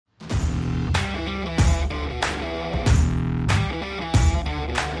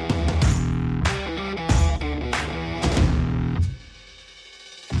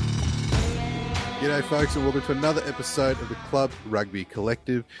G'day folks and welcome to another episode of the Club Rugby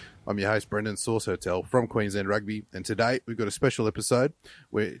Collective. I'm your host Brendan Source Hotel from Queensland Rugby, and today we've got a special episode.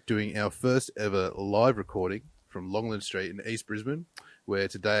 We're doing our first ever live recording from Longland Street in East Brisbane, where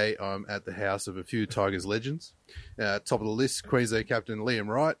today I'm at the house of a few Tigers legends. Top of the list, Queensland captain Liam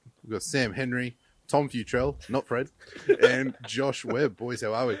Wright. We've got Sam Henry, Tom Futrell, not Fred, and Josh Webb. Boys,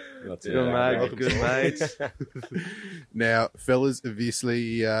 how are we? Good, mate. Good, mates. Now, fellas,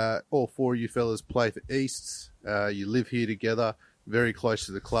 obviously, all four of you fellas play for East. You live here together, very close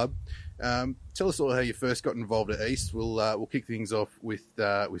to the club. Tell us all how you first got involved at East. We'll kick things off with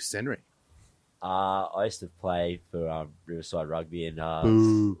Senry. I used to play for Riverside Rugby and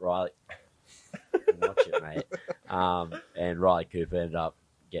Riley. Watch it, mate. And Riley Cooper ended up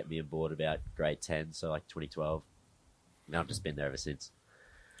getting me on board about grade 10, so like 2012. Now I've just been there ever since.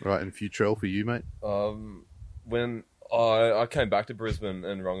 Right, and Futrell for you, mate? When I came back to Brisbane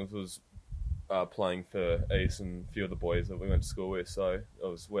and Rongers was playing for East and a few of the boys that we went to school with, so it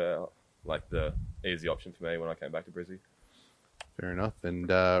was like the easy option for me when I came back to Brisbane. Fair enough. And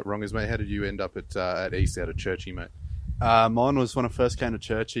Rongers, mate, how did you end up at East out of Churchie, mate? Mine was when I first came to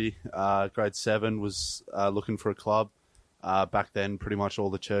Churchie, grade 7, was looking for a club. Back then, pretty much all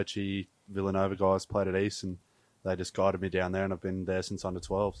the Churchie Villanova guys played at East, and they just guided me down there, and I've been there since under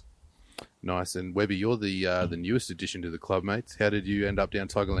 12s. Nice. And Webby, you're the newest addition to the club, mate. How did you end up down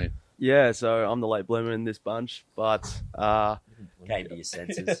Tigerland? Yeah, so I'm the late bloomer in this bunch, but Came to your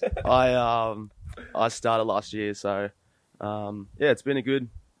senses. I started last year, so yeah, it's been a good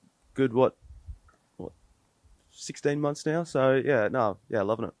 16 months now. So yeah,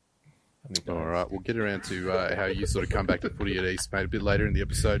 loving it. All right, we'll get around to how you sort of come back to footy at East, mate, a bit later in the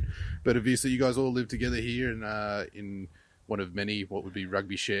episode. But obviously, you guys all live together here in one of many what would be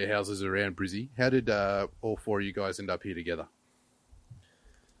rugby share houses around Brizzy. How did all four of you guys end up here together?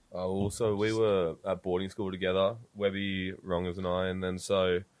 Also, we were at boarding school together, Webby, Rongers and I, and then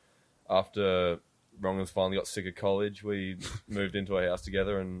so after Rongers finally got sick of college, we moved into a house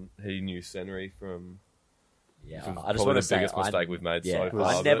together, and he knew Senry from... Yeah, Which is I just probably want to the say, biggest mistake we've made so far.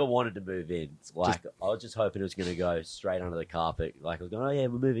 I never wanted to move in. Like, I was just hoping it was going to go straight under the carpet. Like, I was going, oh yeah,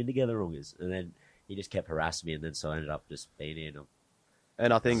 we're moving together, Rongers. And then he just kept harassing me, and then so I ended up just being in.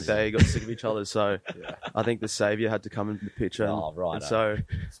 And I think they got sick of each other, so I think the saviour had to come into the picture. Oh, right. And so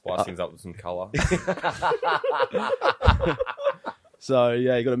Spice things up with some colour. So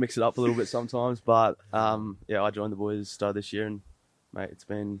yeah, you got to mix it up a little bit sometimes. But yeah, I joined the boys start this year, and mate, it's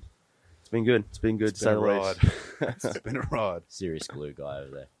been good. It's been good to say the least. It's been a ride. Serious glue guy over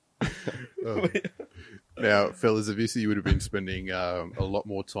there. Oh. Now, fellas, obviously you would have been spending a lot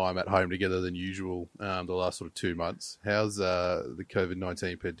more time at home together than usual the last sort of 2 months. How's the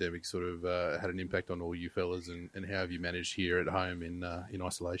COVID-19 pandemic sort of had an impact on all you fellas, and how have you managed here at home in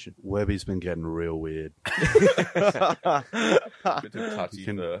isolation? Webby's been getting real weird. A bit too touchy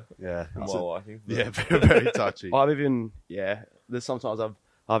for Yeah, my liking. yeah, very, very touchy. I've even there's sometimes I've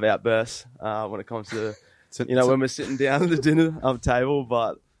outbursts when it comes to when we're sitting down at the dinner table,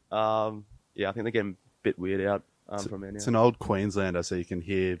 but yeah, I think they're getting a bit weird out from here now. It's an old Queenslander, so you can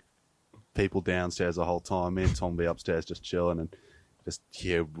hear people downstairs the whole time. Me and Tom be upstairs just chilling and just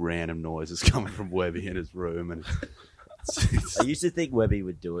hear random noises coming from Webby in his room. And I used to think Webby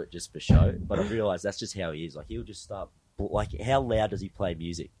would do it just for show, but I realised that's just how he is. Like, he'll just start... Like, how loud does he play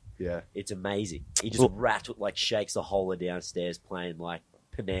music? yeah. It's amazing. He just shakes the whole of downstairs playing, like,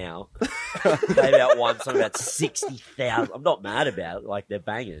 Panau. Played out one song about 60,000. I'm not mad about it. Like, they're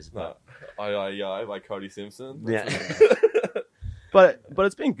bangers. But... I by Cody Simpson. Yeah. But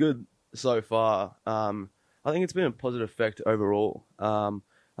it's been good so far. I think it's been a positive effect overall. I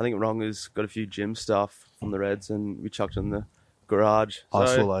think Rongers got a few gym stuff from the Reds, and we chucked in the garage.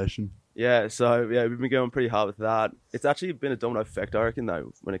 Isolation. Yeah, so yeah, we've been going pretty hard with that. It's actually been a domino effect, I reckon,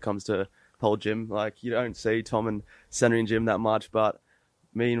 though, when it comes to the whole gym. Like, you don't see Tom and Senry in gym that much, but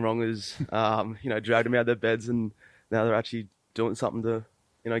me and Rongers, dragged them out of their beds, and now they're actually doing something to,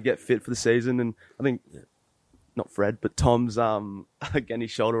 get fit for the season. And I think, not Fred, but Tom's getting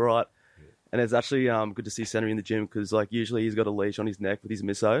his shoulder right. And it's actually good to see Senry in the gym, because like usually he's got a leash on his neck with his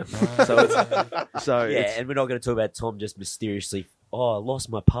misso. And we're not going to talk about Tom just mysteriously, I lost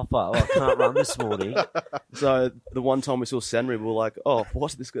my puffer. I can't run this morning. So the one time we saw Senry, we were like,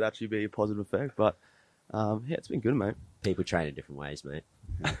 what? This could actually be a positive effect. But it's been good, mate. People train in different ways, mate.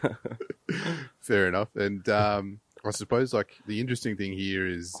 Fair enough. And I suppose like the interesting thing here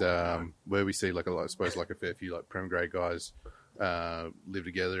is where we see like a fair few like Prem grade guys live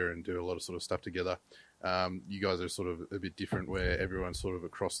together and do a lot of sort of stuff together. You guys are sort of a bit different, where everyone's sort of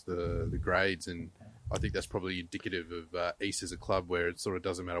across the grades, and I think that's probably indicative of East as a club, where it sort of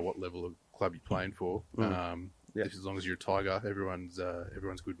doesn't matter what level of club you're playing for. Yeah. As long as you're a Tiger, everyone's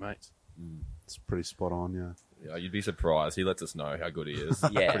good mates. It's pretty spot on, yeah. Yeah, you'd be surprised. He lets us know how good he is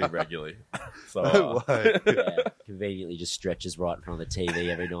Yeah. pretty regularly. So No way. Yeah, conveniently just stretches right in front of the TV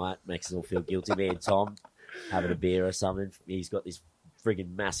every night, makes us all feel guilty. Me and Tom having a beer or something. He's got this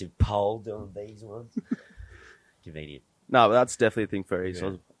friggin' massive pole doing these ones. Convenient. No, but that's definitely a thing for East.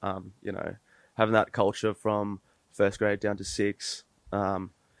 Yeah. You know, having that culture from first grade down to 6, you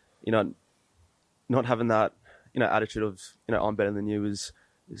know, not having that, you know, attitude of, you know, I'm better than you is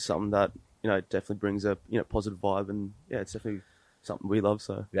something that, you know, definitely brings a, you know, positive vibe, and yeah, it's definitely something we love.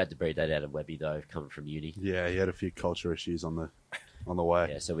 So We had to breed that out of Webby though, coming from uni. Yeah, he had a few culture issues on the way.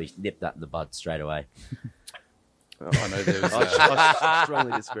 Yeah, so we nipped that in the bud straight away. I know there was. I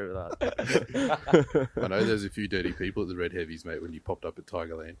strongly disagree with that. I know there's a few dirty people at the Red Heavies, mate, when you popped up at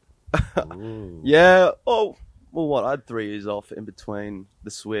Tigerland. Ooh. Yeah. Oh, well, what? I had 3 years off in between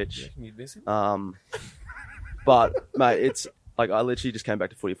the switch. you'd miss him. But mate, it's like I literally just came back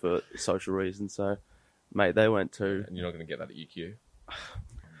to footy for social reasons. So, mate, they went too. And you're not going to get that at UQ.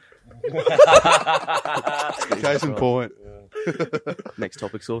 Case in point. Next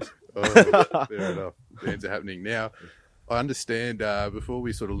topic source. Oh, fair enough. Bands are happening now. I understand. Before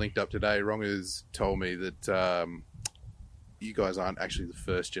we sort of linked up today, Ronga's told me that you guys aren't actually the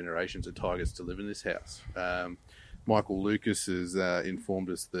first generations of Tigers to live in this house. Michael Lucas has informed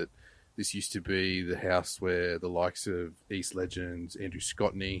us that this used to be the house where the likes of East legends Andrew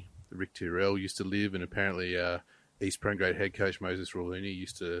Scottney, Rick Tyrrell used to live, and apparently East Prem grade head coach Moses Rawlini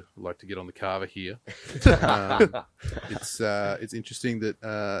used to like to get on the carver here. It's interesting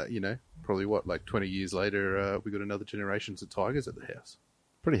that you know, probably like 20 years later, we got another generations of Tigers at the house.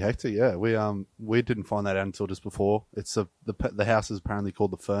 Pretty hectic, yeah. We didn't find that out until just before. It's the house is apparently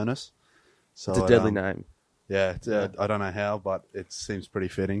called the Furnace. So It's a deadly name. Yeah, I don't know how, but it seems pretty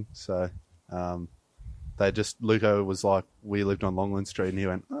fitting. So Luco was like, we lived on Longland Street, and he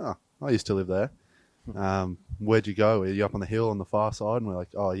went, oh, I used to live there. Where'd you go? Are you up on the hill on the far side? And we're like,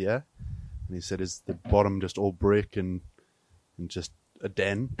 oh yeah. And he said, is the bottom just all brick and just a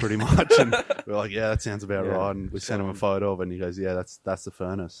den pretty much? And we're like, yeah, that sounds about right. And we sent him a photo of it, and he goes, yeah, that's the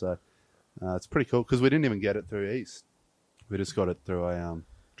Furnace. So it's pretty cool, because we didn't even get it through East. We just got it through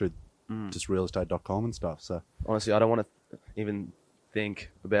just realestate.com and stuff. So Honestly, I don't want to even think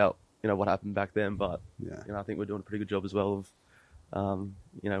about, you know, what happened back then, but yeah. you know, I think we're doing a pretty good job as well of,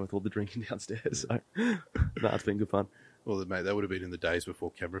 you know, with all the drinking downstairs. So no, it's been good fun. Well, mate, that would have been in the days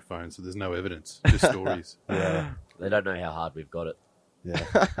before camera phones, so there's no evidence, just stories. Yeah. They don't know how hard we've got it. Yeah,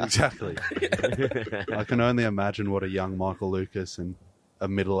 exactly. I can only imagine what a young Michael Lucas and a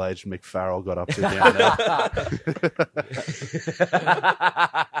middle-aged Mick Farrell got up to down there.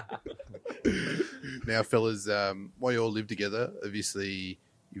 Now, fellas, while you all live together, obviously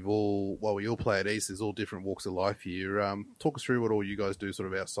while we all play at East, there's all different walks of life here. Talk us through what all you guys do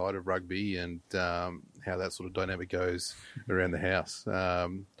sort of outside of rugby, and how that sort of dynamic goes around the house.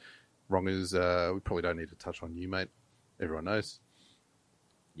 Wrongers, we probably don't need to touch on you, mate. Everyone knows.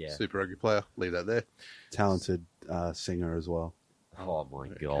 Yeah. Super rugby player. Leave that there. Talented singer as well. Oh my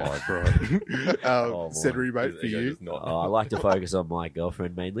god. Right. boy. Cedric, mate, His for ego you. does not- I like to focus on my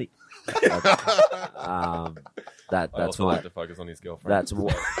girlfriend mainly. That's I also my like to focus on his girlfriend. that's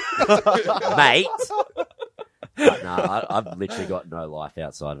what mate. No, I've literally got no life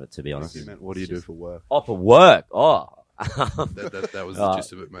outside of it, to be honest. What do you do for work? Oh, for work. Oh. That was the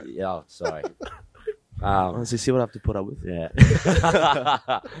gist of it, mate. Yeah, sorry. Honestly, see what I have to put up with. Yeah.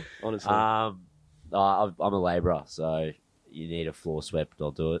 Honestly, I'm a labourer, so you need a floor swept,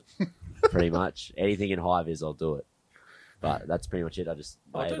 I'll do it. Pretty much. Anything in high vis, I'll do it. But that's pretty much it. I just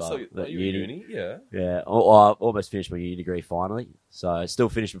labour. Are you at uni? Yeah. Yeah. I almost finished my uni degree finally. So I still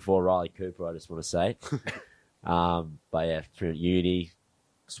finished before Riley Cooper, I just want to say. But yeah, through uni,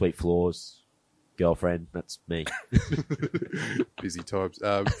 sweet floors, girlfriend, that's me. Busy times.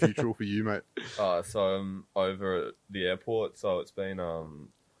 Futural for you, mate. So I'm over at the airport, so it's been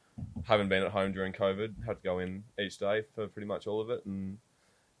haven't been at home during COVID. Had to go in each day for pretty much all of it, and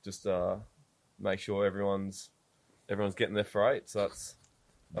just make sure everyone's getting their freight. So that's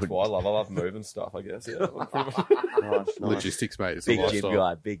what I love. I love moving stuff, I guess. Yeah. nice. Logistics, mate. It's a Big gym lifestyle.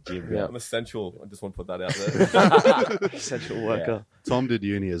 guy, big gym guy. I'm essential. I just want to put that out there. Essential worker. Tom did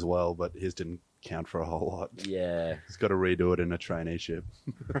uni as well, but his didn't count for a whole lot. Yeah. He's got to redo it in a traineeship.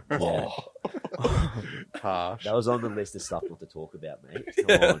 Yeah. Harsh. That was on the list of stuff not to talk about, mate.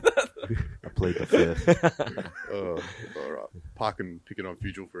 Come on. plead the fifth. Oh, all right. Picking on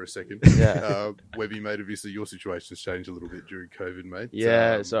Vigil for a second. Yeah. Webby, mate, obviously your situation's changed a little bit during COVID, mate.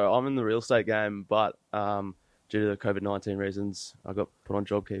 Yeah, so I'm in the real estate game, but due to the COVID-19 reasons, I got put on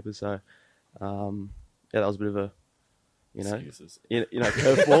JobKeeper. So, that was a bit of a, Excuses.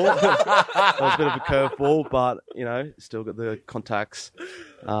 curveball. That was a bit of a curveball, but still got the contacts.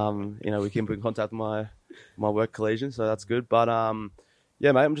 We keep in contact with my work collegians, so that's good. But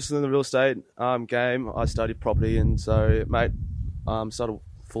yeah, mate, I'm just in the real estate game. I studied property, and so, mate, started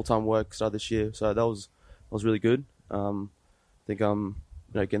full-time work started this year, so that was really good. I think I'm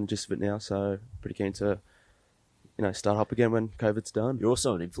getting the gist of it now, so pretty keen to start up again when COVID's done. You're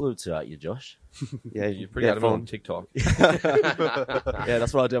also an influencer, aren't you, Josh? Yeah, You're pretty active on TikTok. Yeah,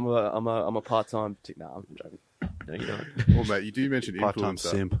 that's what I do. I'm a part-time. No, I'm joking. No, you don't. Well, mate, you do mention Part-time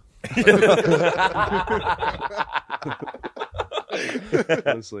influencer. simp.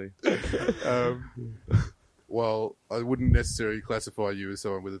 Honestly. Well, I wouldn't necessarily classify you as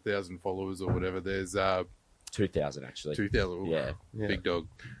someone with 1,000 followers or whatever. There's 2,000, actually. 2,000. Yeah. Big dog.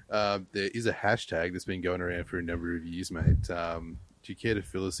 There is a hashtag that's been going around for a number of years, mate. Do you care to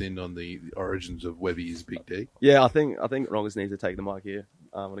fill us in on the origins of Webby's Big D? Yeah, I think Rongers needs to take the mic here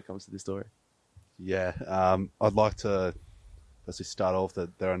when it comes to this story. Yeah, I'd like to let's start off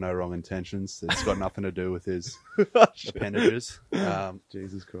that there are no wrong intentions. It's got nothing to do with his appendages.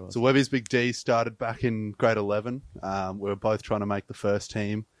 Jesus Christ. So Webby's Big D started back in grade 11. We were both trying to make the first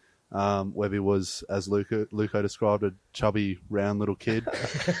team. Webby was, as Luco described, a chubby, round little kid.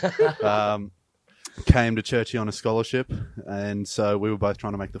 Came to Churchie on a scholarship, and so we were both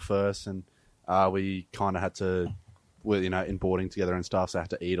trying to make the first, and we kind of had to, in boarding together and stuff, so I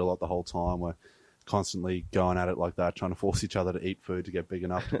had to eat a lot the whole time. We're constantly going at it like that, trying to force each other to eat food to get big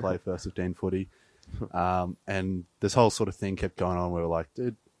enough to play first 15 footy. And this whole sort of thing kept going on. We were like,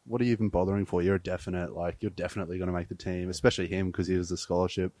 dude, what are you even bothering for? You're a definite. Like, you're definitely going to make the team, especially him because he was the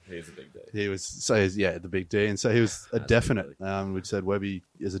scholarship. He's a big day. He was, the big D. And so he was a definite. We said Webby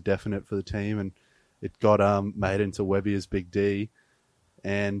is a definite for the team, and it got made into Webby as Big D.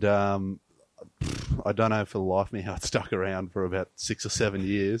 And I don't know for the life of me how it stuck around for about 6 or 7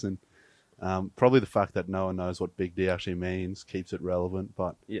 years. And probably the fact that no one knows what Big D actually means keeps it relevant.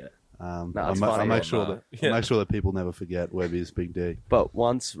 But Yeah. I it's make funny. sure that people never forget Webby is Big D. But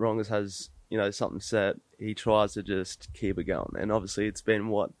once Rongers has, something set, he tries to just keep it going. And obviously it's been,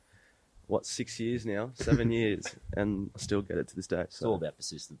 what 6 years now? 7 years. And I still get it to this day. It's all about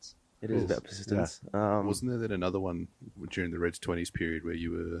persistence. It is about persistence. Wasn't there then another one during the Reds 20s period where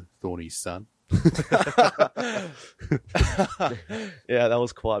you were Thorny's son? Yeah, that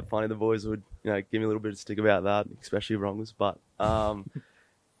was quite funny. The boys would, give me a little bit of stick about that, especially Rongers. But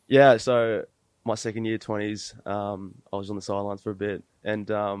yeah, so my second year 20s, I was on the sidelines for a bit, and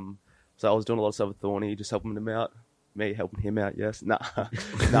so I was doing a lot of stuff with Thorny, just helping him out. Me helping him out, yes. Nah,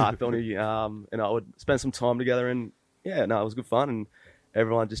 Thorny, and I would spend some time together, and yeah, it was good fun, and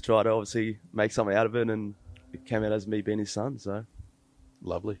everyone just tried to obviously make something out of it, and it came out as me being his son. So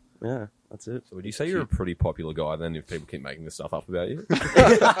Lovely. yeah, that's it. So would you say you're a pretty popular guy then if people keep making this stuff up about you?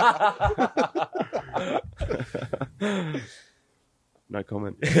 No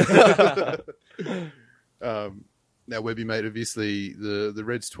comment. Now, Webby, mate, obviously the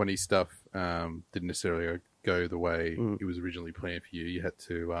Reds 20 stuff didn't necessarily go the way it was originally planned for you. You had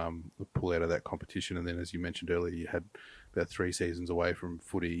to pull out of that competition, and then, as you mentioned earlier, you had about 3 seasons away from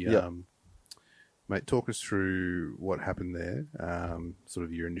footy. Yep. Mate, talk us through what happened there, sort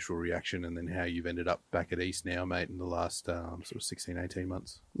of your initial reaction, and then how you've ended up back at East now, mate, in the last sort of 16, 18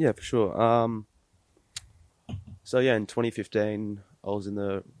 months. Yeah, for sure. So yeah, in 2015, I was in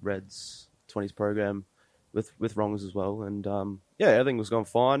the Reds 20s program with Rongers as well, and yeah, everything was going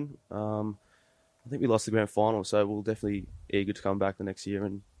fine. I think we lost the grand final, so we're definitely eager to come back the next year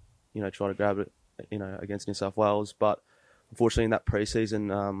and try to grab it, against New South Wales. But unfortunately, in that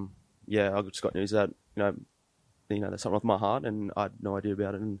pre-season, yeah, I just got news that there's something with my heart, and I had no idea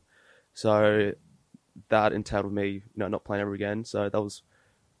about it, and so that entailed me not playing ever again. So that was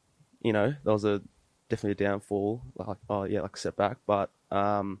definitely a downfall, like a setback. But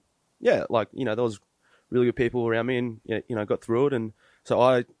yeah, there was really good people around me, and got through it. And so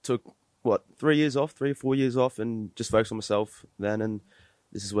I took 3 or 4 years off, and just focused on myself then. And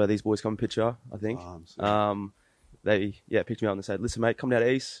this is where these boys come and picture, I think. They picked me up and said, "Listen, mate, come down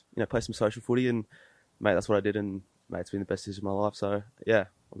to East, play some social footy." And mate, that's what I did, and mate, it's been the best decision of my life. So yeah,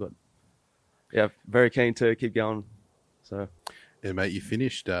 very keen to keep going. So Yeah, mate, you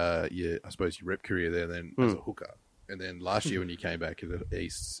finished your rep career there then as a hooker. And then last year when you came back at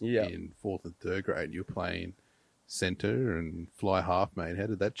East in 4th and 3rd grade, you were playing centre and fly half, mate. How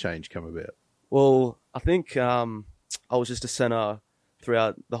did that change come about? Well, I think I was just a centre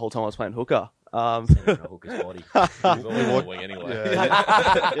throughout the whole time I was playing hooker. Centre in a hooker's body. He's always on the wing anyway.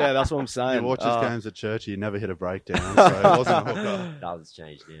 Yeah. Yeah, that's what I'm saying. You watch his games at church, he never hit a breakdown, so it wasn't a hooker. Does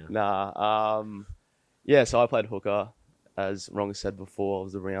change now. Nah. Yeah, so I played hooker. As Ronga said before, I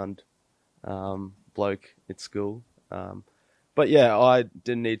was a round bloke at school. But yeah, I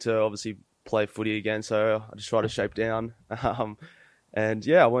didn't need to obviously play footy again, so I just tried to shape down. And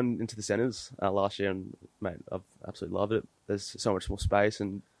yeah, I went into the centres last year, and mate, I've absolutely loved it. There's so much more space,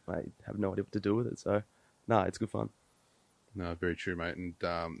 and mate, have no idea what to do with it. So, no, it's good fun. No, very true, mate. And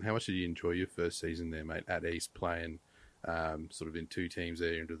how much did you enjoy your first season there, mate, at East, playing sort of in two teams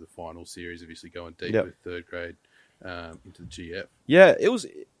there into the final series, obviously going deep Yep. with third grade into the GF? Yeah, it was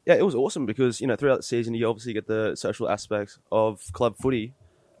awesome because throughout the season you obviously get the social aspects of club footy,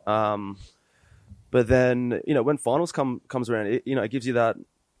 but then when finals comes around, it gives you that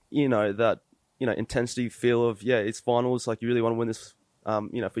intensity feel of it's finals, like you really want to win this for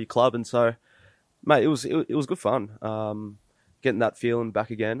your club. And so mate, it was good fun, getting that feeling back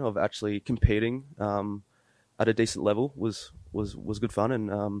again of actually competing at a decent level was good fun,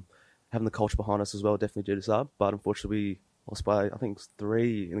 and having the culture behind us as well definitely did us up. But unfortunately we lost by, I think it was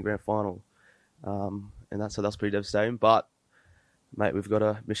 3 in the grand final, and that was pretty devastating. But mate, we've got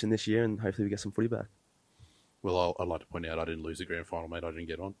a mission this year, and hopefully we get some footy back. Well, I'd like to point out I didn't lose the grand final, mate. I didn't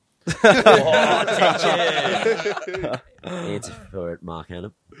get on. Answer for it, Mark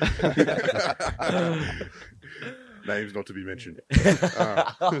Hannum. Names not to be mentioned.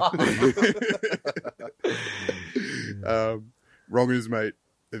 Wrongers, mate.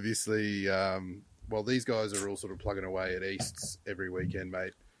 Obviously, these guys are all sort of plugging away at Easts every weekend,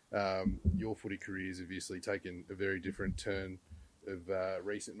 mate. Your footy career's obviously taken a very different turn of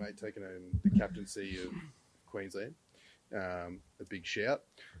recent, mate, taking on the captaincy of Queensland. A big shout.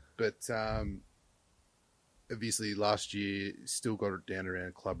 But obviously last year still got it down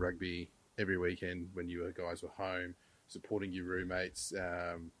around club rugby every weekend when you guys were home, supporting your roommates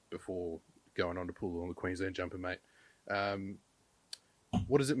before going on to pull on the Queensland jumper, mate.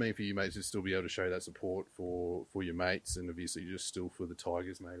 What does it mean for you, mates, to still be able to show that support for your mates, and obviously just still for the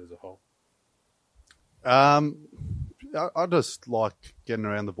Tigers, mate, as a whole? I just like getting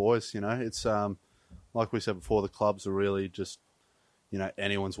around the boys. It's like we said before, the clubs are really just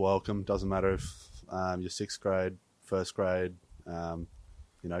anyone's welcome. Doesn't matter if you're 6th grade, 1st grade,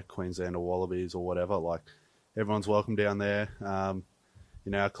 Queensland or Wallabies or whatever. Like, everyone's welcome down there.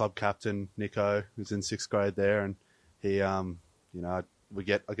 Our club captain Nico is in 6th grade there, and he I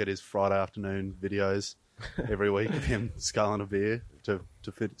get his Friday afternoon videos every week of him sculling a beer to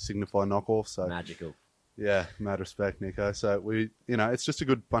signify knock-off. So Magical. yeah, mad respect, Nico. So it's just a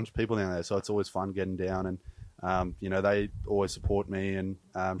good bunch of people down there. So it's always fun getting down, and they always support me and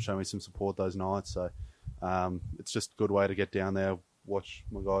show me some support those nights. So it's just a good way to get down there, watch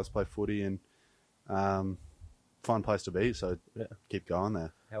my guys play footy, and fun place to be. So yeah, keep going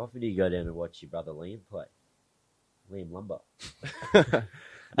there. How often do you go down and watch your brother Liam play? Liam Lumber.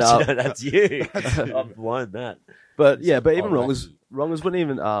 No. That's you. I've blown that. But yeah, but even Oh, Wrongers wouldn't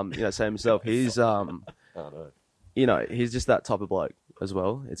even say himself. He's Oh no. he's just that type of bloke as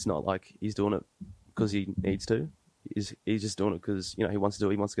well. It's not like he's doing it because he needs to. He's just doing it because he wants to do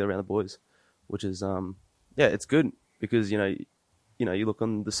it. He wants to get around the boys, which is it's good because you look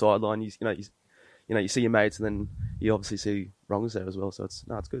on the sideline, you see your mates, and then you obviously see Wrongers there as well. So it's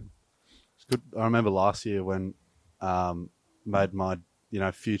good. It's good. I remember last year when made my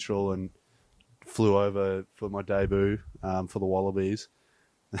futural and flew over for my debut for the Wallabies.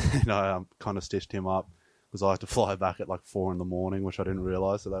 And I kind of stitched him up because I had to fly back at like 4 a.m, which I didn't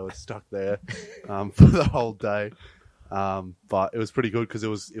realise. So they were stuck there for the whole day. But it was pretty good because it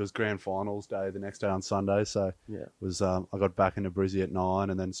was grand finals day the next day on Sunday. So Yeah. it was I got back into Brizzy at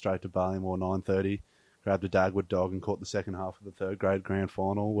 9 and then straight to Ballymore 9:30. Grabbed a Dagwood dog and caught the second half of the 3rd grade grand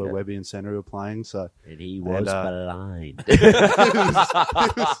final where Yeah. Webby and Centre were playing. So And he was blind.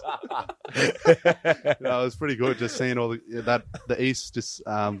 it was pretty good just seeing all the East just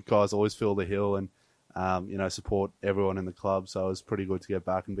guys always fill the hill and support everyone in the club. So it was pretty good to get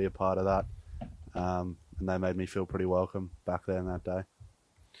back and be a part of that. And they made me feel pretty welcome back there on that day.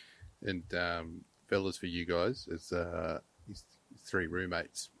 And fellas, for you guys, it's 3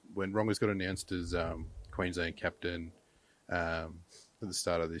 roommates. When Wrongers got announced as Queensland captain at the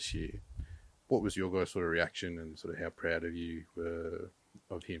start of this year, what was your guys' sort of reaction and sort of how proud of you were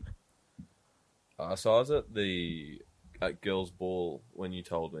of him? So I was at girls' ball when you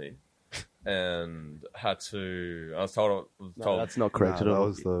told me, and I was told. No, that's not correct Nah, at that all.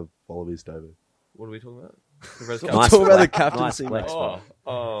 was the Wallabies debut. What are we talking about? The res I'm Nice talking about the flex- captaincy, nice mate. flex,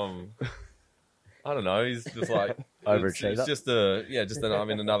 bro. I don't know. He's just like Overachiever. It's just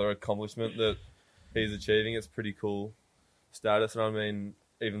another accomplishment that he's achieving. It's pretty cool status, and I mean,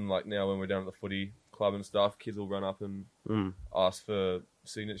 even like now when we're down at the footy club and stuff, kids will run up and ask for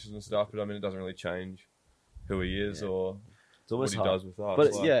signatures and stuff. But I mean, it doesn't really change who he is or It's almost what he hard. does with us.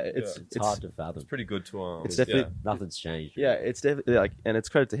 But Like, It's hard to fathom. it's pretty good to It's definitely- Nothing's changed. Yeah, it's definitely like, and it's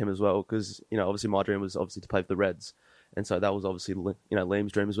credit to him as well because obviously my dream was obviously to play for the Reds, and so that was obviously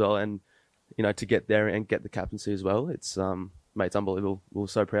Liam's dream as well, and to get there and get the captaincy as well. It's mate, it's unbelievable. We're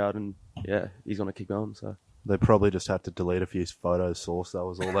so proud, and yeah, he's gonna keep going. So They probably just had to delete a few photos source. That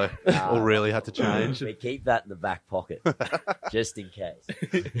was all they all really had to change. We keep that in the back pocket, just in case.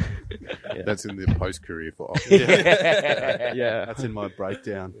 That's in the post-career file. yeah, That's in my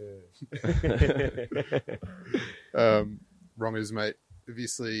breakdown. Wrongers, mate.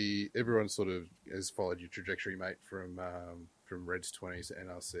 Obviously, everyone sort of has followed your trajectory, mate, from Reds 20s to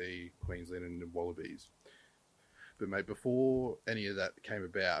NRC, Queensland, and the Wallabies. But, mate, before any of that came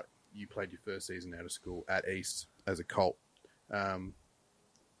about, you played your first season out of school at East as a Colt.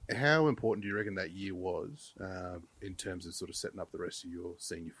 How important do you reckon that year was in terms of sort of setting up the rest of your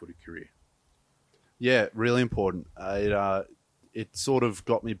senior footy career? Yeah, really important. It sort of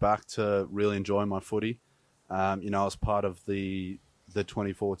got me back to really enjoying my footy. I was part of the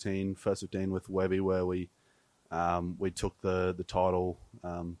 2014 First 15 with Webby where we took the title,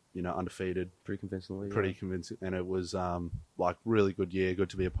 undefeated. pretty convincingly. Pretty convincing, and it was like really good year, good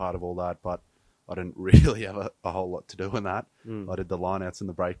to be a part of all that, but I didn't really have a whole lot to do in that. I did the lineouts and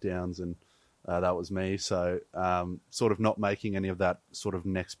the breakdowns, and that was me. So sort of not making any of that sort of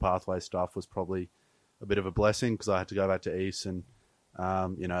next pathway stuff was probably a bit of a blessing because I had to go back to East, and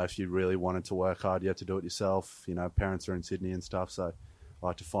if you really wanted to work hard, you had to do it yourself. Parents are in Sydney and stuff, so I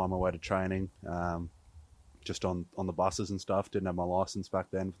had to find my way to training. Just on the buses and stuff. Didn't have my license back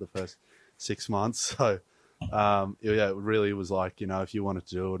then for the first 6 months. So, it really was like, if you wanted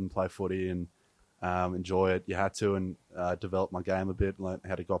to do it and play footy and enjoy it, you had to, and develop my game a bit, learn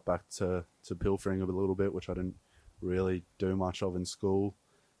how to got back to pilfering a little bit, which I didn't really do much of in school.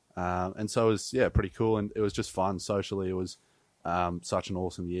 And so it was, pretty cool. And it was just fun socially. It was such an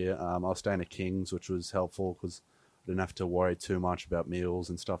awesome year. I was staying at King's, which was helpful because I didn't have to worry too much about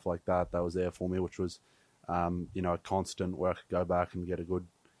meals and stuff like that. That was there for me, which was a constant where I could go back and get a good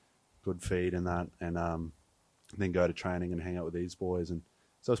feed in that, and then go to training and hang out with these boys. And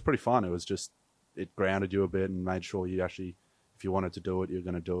so it was pretty fun. It was just, it grounded you a bit and made sure you actually, if you wanted to do it, you're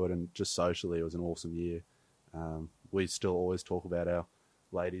going to do it. And just socially, it was an awesome year. We still always talk about our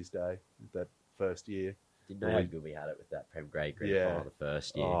ladies' day, that first year. Didn't know how good we had it with that Prem Grade Grand Final the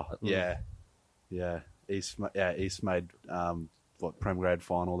first year. Oh, yeah. East made Prem Grade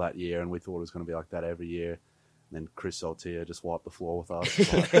Final that year, and we thought it was going to be like that every year. And then Chris Saltier just wiped the floor with us.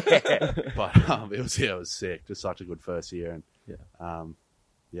 But it was sick. Just such a good first year, and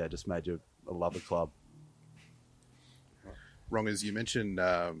just made you love the club. Wrongers, you mentioned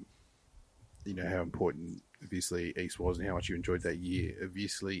how important obviously East was and how much you enjoyed that year.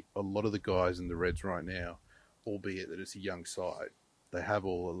 Obviously, a lot of the guys in the Reds right now, albeit that it's a young side, they have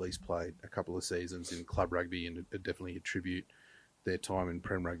all at least played a couple of seasons in club rugby, and definitely attribute their time in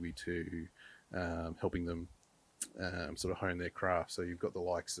Prem Rugby to helping them sort of hone their craft. So you've got the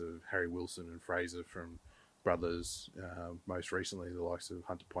likes of Harry Wilson and Fraser from Brothers, most recently the likes of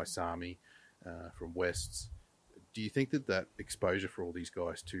Hunter Paisami from Wests. Do you think that exposure for all these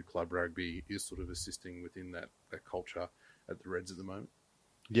guys to club rugby is sort of assisting within that culture at the Reds at the moment?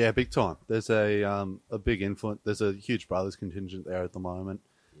 Yeah, big time. There's a big influence. There's a huge Brothers contingent there at the moment.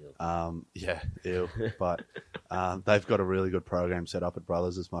 But they've got a really good program set up at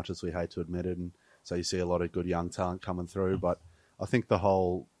Brothers, as much as we hate to admit it. And so you see a lot of good young talent coming through. But I think the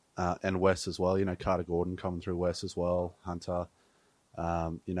whole, and West as well, Carter Gordon coming through West as well, Hunter.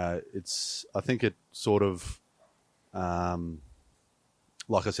 I think it sort of,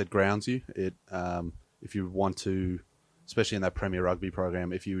 like I said, grounds you. It, if you want to, especially in that Premier Rugby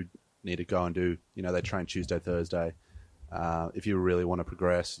program, if you need to go and do, they train Tuesday, Thursday. If you really want to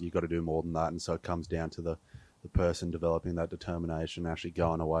progress, you've got to do more than that. And so it comes down to the person developing that determination, actually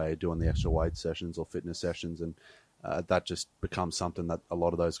going away, doing the extra weight sessions or fitness sessions. And that just becomes something that a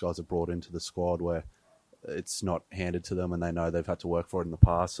lot of those guys are brought into the squad where it's not handed to them and they know they've had to work for it in the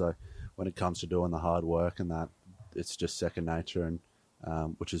past. So when it comes to doing the hard work and that, it's just second nature, and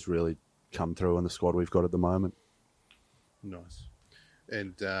which has really come through in the squad we've got at the moment. Nice.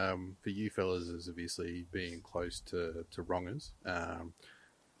 And for you fellas, as obviously being close to Wrongers,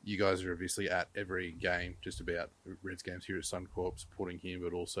 you guys are obviously at every game, just about Reds games here at Suncorp, supporting him,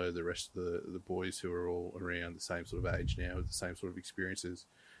 but also the rest of the boys who are all around the same sort of age now, with the same sort of experiences.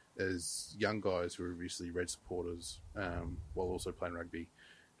 as young guys who are obviously Red supporters while also playing rugby,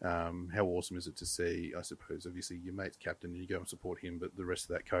 how awesome is it to see, I suppose, obviously your mate's captain and you go and support him, but the rest of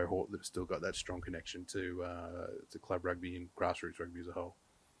that cohort that have still got that strong connection to club rugby and grassroots rugby as a whole?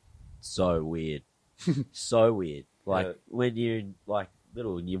 So weird. So weird. Like, Yeah. when you're, like,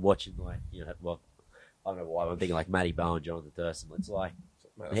 little and you're watching, like, well, I don't know why I'm thinking, like, Matty Bowen, Jonathan Thurston. It's like,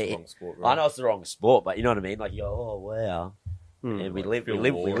 Mate, that's the wrong sport, I know it's the wrong sport, but you know what I mean? Like, you go, oh, wow. And we Like live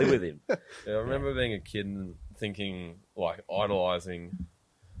Phil Ward. with him. Yeah, I remember being a kid and thinking, like, idolizing,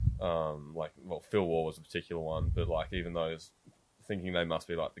 Phil Ward was a particular one, but, like, even those, thinking they must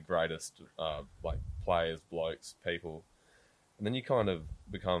be, like, the greatest, like, players, blokes, people. And then you kind of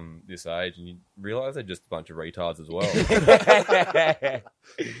become this age and you realise they're just a bunch of retards as well.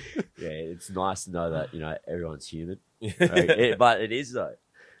 Yeah, it's nice to know that, everyone's human. But it is, though.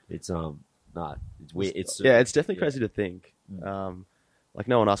 It's, it's weird. It's definitely crazy to think. Like,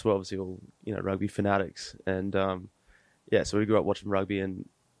 knowing us, we're obviously all, rugby fanatics. And, so we grew up watching rugby and,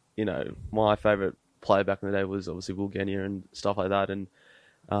 my favourite player back in the day was obviously Will Genia and stuff like that. And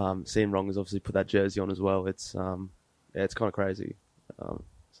seeing Wrongers obviously put that jersey on as well. It's it's kind of crazy. I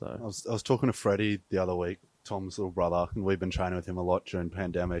was talking to Freddie the other week, Tom's little brother, and we've been training with him a lot during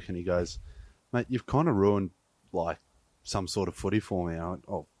pandemic, and he goes, mate, you've kind of ruined, like, some sort of footy for me. I went,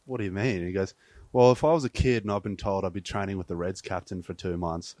 oh, what do you mean? And he goes, well, if I was a kid and I've been told I'd be training with the Reds captain for 2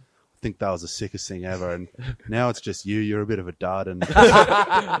 months, I think that was the sickest thing ever. And now it's just you're a bit of a dud. And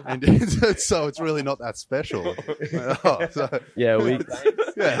so it's really not that special.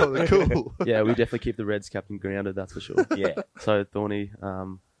 Cool. Yeah, we definitely keep the Reds captain grounded, that's for sure. Yeah. So Thorny,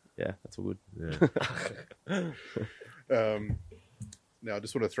 that's all good. Now, I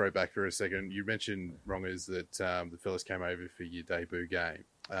just want to throw back for a second. You mentioned, Wrongers, that the fellas came over for your debut game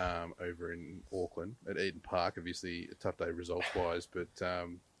over in Auckland at Eden Park. Obviously, a tough day results-wise, but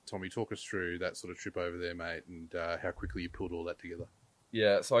Tommy, talk us through that sort of trip over there, mate, and how quickly you pulled all that together.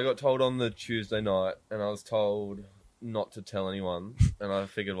 Yeah, so I got told on the Tuesday night, and I was told not to tell anyone, and I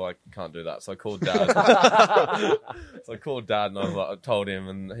figured, like, can't do that. So I called Dad. And I told him,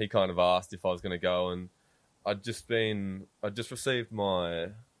 and he kind of asked if I was going to go, and I'd just received my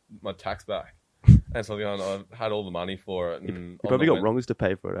tax back, and so I had all the money for it. And you probably got Wrongers to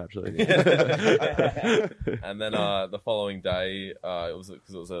pay for it, actually. And then the following day, it was a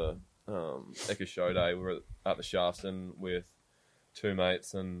Eka show day. We were at the Shafton with two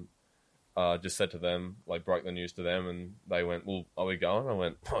mates, and just said to them, like, broke the news to them, and they went, well, are we going? I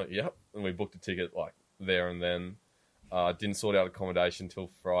went, oh, yep. And we booked a ticket, like, there and then. Didn't sort out accommodation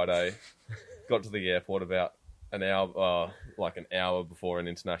till Friday. Got to the airport about an hour before an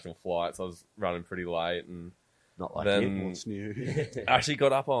international flight, so I was running pretty late, and Not like then you. What's new? I actually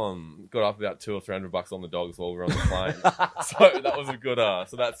got up about $200 or $300 on the dogs while we were on the plane. So that was a good.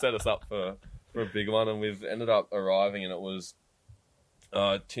 So that set us up for a big one, and we've ended up arriving, and it was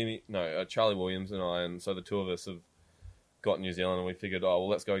Charlie Williams and I, and so the two of us have got New Zealand, and we figured, oh well,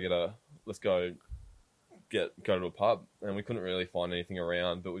 let's go to a pub, and we couldn't really find anything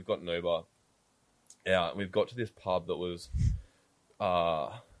around, but we've got an Uber. Yeah, we've got to this pub that was,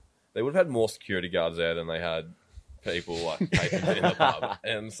 they would have had more security guards there than they had people, like, patrons in the pub.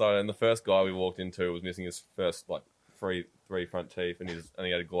 And the first guy we walked into was missing his first, like, three front teeth, and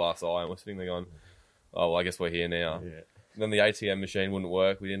he had a glass eye, and we're sitting there going, oh, well, I guess we're here now. Yeah. Then the ATM machine wouldn't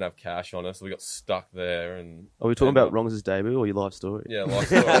work. We didn't have cash on us, so we got stuck there. And Are we talking about Wrongers' debut or your life story? yeah, life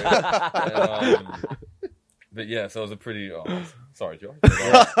story. But yeah, so it was a pretty. Oh, sorry, Joe.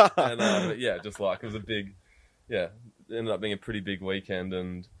 But yeah, just like it was a big. Yeah, it ended up being a pretty big weekend,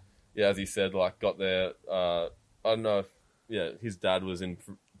 and yeah, as he said, like got there. I don't know if his dad was in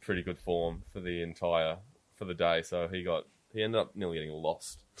pretty good form for the day, so he ended up nearly getting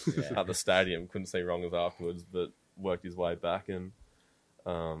lost at the stadium. Couldn't see Wrongers afterwards, but worked his way back, and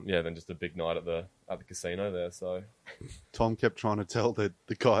then just a big night at the casino there. So Tom kept trying to tell the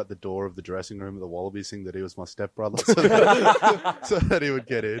guy at the door of the dressing room of the Wallabies thing that he was my stepbrother, so that he would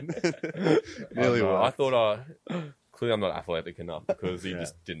get in. Nearly I worked. thought clearly I'm not athletic enough because he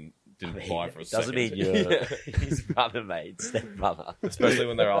just didn't buy for a second. Doesn't mean you're his brother, mate, step brother. Especially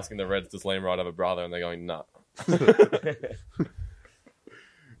when they're asking the Reds, does Liam Wright have a brother, and they're going, nah.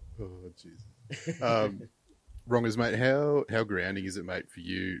 Oh, jeez. Wrongers, mate, how grounding is it, mate, for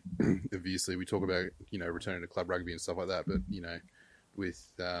you? Obviously, we talk about, returning to club rugby and stuff like that, but,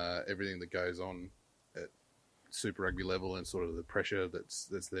 with everything that goes on at Super Rugby level and sort of the pressure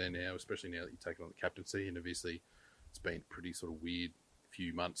that's there now, especially now that you've taken on the captaincy, and obviously it's been a pretty sort of weird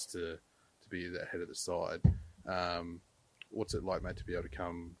few months to be the head of the side. What's it like, mate, to be able to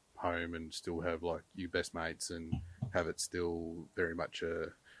come home and still have, like, your best mates and have it still very much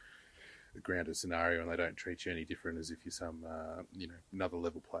a grounded scenario and they don't treat you any different as if you're some another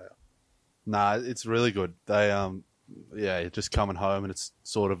level player. Nah, it's really good. They just coming home and it's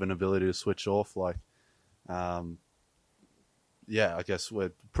sort of an ability to switch off. Like, I guess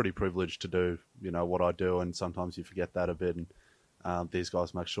we're pretty privileged to do what I do, and sometimes you forget that a bit. And these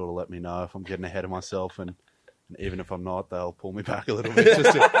guys make sure to let me know if I'm getting ahead of myself, and even if I'm not, they'll pull me back a little bit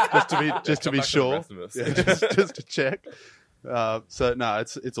just to be sure, just to check. So no,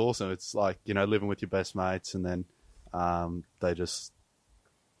 it's awesome. It's like living with your best mates, and then they just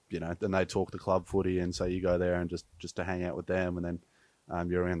then they talk the club footy, and so you go there and just to hang out with them, and then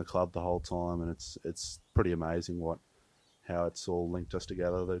you're around the club the whole time, and it's pretty amazing how it's all linked us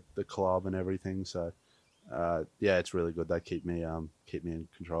together, the club and everything. So it's really good. They keep me in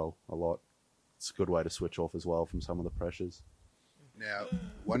control a lot. It's a good way to switch off as well from some of the pressures. Now,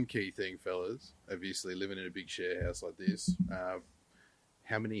 one key thing, fellas, obviously living in a big share house like this,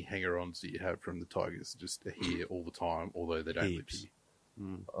 how many hanger-ons do you have from the Tigers just here all the time, although they don't live Heaps.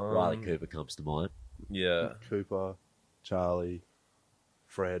 here? Riley Cooper comes to mind. Yeah. Cooper, Charlie,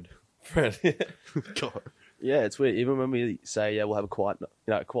 Fred. God. Yeah, it's weird. Even when we say, we'll have a quiet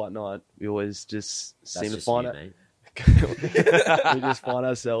night, we always just seem to just find you, it. mate. We just find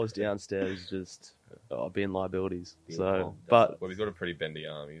ourselves downstairs just being liabilities. Being So, bombed. but Well, he's got a pretty bendy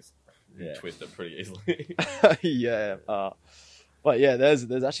arm. He's Yeah. twist it pretty easily. yeah, but yeah, there's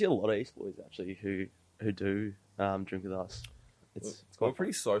actually a lot of East boys actually who do drink with us. It's We're quite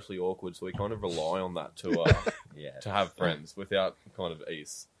pretty socially awkward, so we kind of rely on that to Yeah. to have friends. Without kind of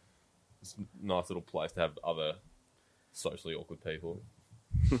East, it's a nice little place to have other socially awkward people.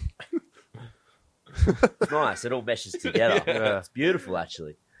 It's nice. It all meshes together. It's beautiful,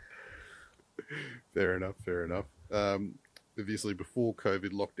 actually. Fair enough. Obviously, before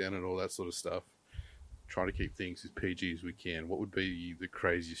COVID lockdown and all that sort of stuff, trying to keep things as PG as we can. What would be the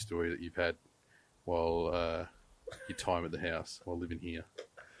craziest story that you've had while your time at the house, while living here?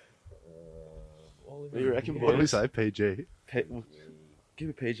 What do you reckon, What do we boys? say, PG? Give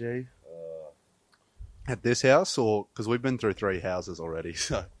me PG. At this house, or because we've been through 3 houses already,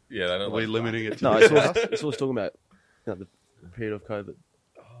 so Yeah, they are don't we like limiting it to No, this it's house? what I was talking about. The period of COVID.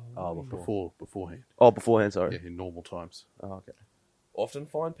 Oh, before. Beforehand. Oh, beforehand. Sorry. Yeah, in normal times. Oh, okay. Often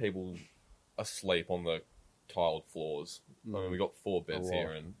find people asleep on the tiled floors. I mean, we got 4 beds lot.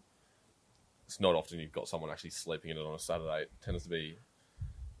 here, and it's not often you've got someone actually sleeping in it on a Saturday. It tends to be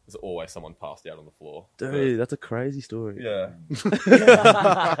there's always someone passed out on the floor. Dude, that's a crazy story. Yeah.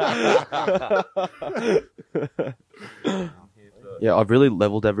 Yeah, I've really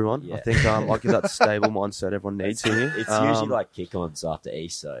leveled everyone. Yeah. I think I give that stable mindset everyone needs here. It's usually like kick-ons after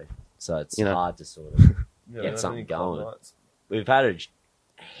East, so it's You know. hard to sort of... Yeah, Get they something don't need club going. nights. We've had a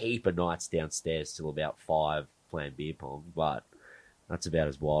heap of nights downstairs till about 5 playing beer pong, but that's about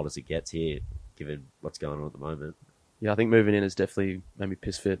as wild as it gets here, given what's going on at the moment. Yeah, I think moving in has definitely made me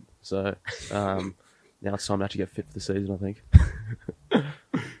piss fit. So now it's time to actually get fit for the season, I think.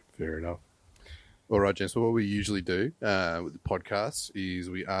 Fair enough. All right, gents. So what we usually do with the podcast is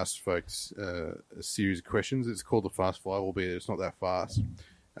we ask folks a series of questions. It's called the Fast Five, albeit it's not that fast.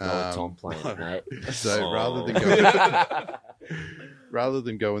 Tom playing it, mate. So Oh. rather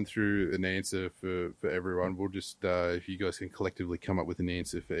than going through an answer for everyone, we'll just if you guys can collectively come up with an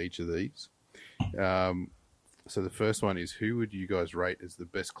answer for each of these. So the first one is, who would you guys rate as the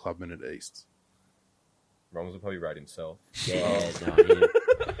best clubman at East? Ramos will probably rate himself. Yeah, no, him.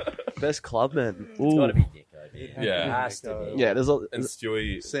 Best clubman. It's got to be Nico, man. Yeah. It has to be. Yeah, there's And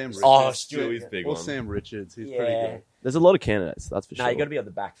Stewie. Sam Richards. Oh, Stewie's big Or one. Sam Richards. He's Yeah. pretty good. a lot of candidates, that's for No, sure. you got to be on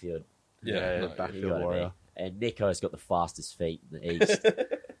the backfield. Yeah, no, back- You Backfield gotta warrior. be. And Nico's got the fastest feet in the East.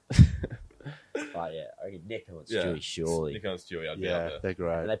 But yeah, I reckon Nico and Yeah. Stewie, surely. Nico and Stewie, I'd be Yeah, up there. they're And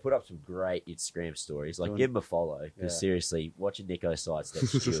great. they put up some great Instagram stories. Like, Doing- give them a follow. Because Yeah. seriously, watching Nico sidestep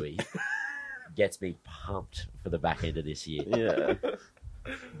Stewie gets me pumped for the back end of this year. Yeah.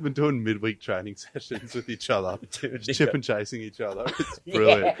 Been doing midweek training sessions with each other, Dude, chip and chasing each other. It's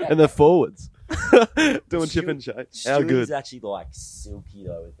brilliant. Yeah. And they're forwards. Doing chip and chase. How Stewie's good. actually like silky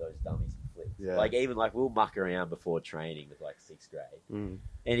though with those dummies and flips. Yeah. Like even like we'll muck around before training with like 6th grade, Mm.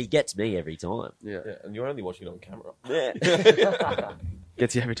 and he gets me every time. Yeah. Yeah, and you're only watching it on camera. Yeah.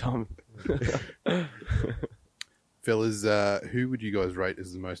 Gets you every time. Fellas, who would you guys rate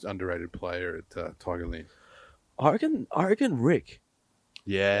as the most underrated player at Tigerland? I reckon Rick.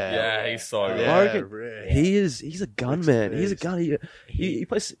 Yeah. Yeah, he's so good. I reckon Rick. he's a gun Rick's man. a He's a beast. gun. He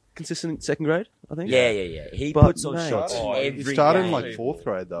plays consistent 2nd grade, I think. Yeah. He But, puts on mate, shots Oh, every He started in game. like 4th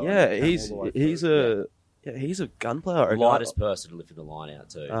grade though. Yeah, and came he's all the way he's through. he's a gun player. I reckon. lightest person to lift in the line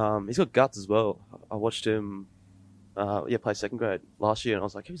out too. He's got guts as well. I watched him played second grade last year, and I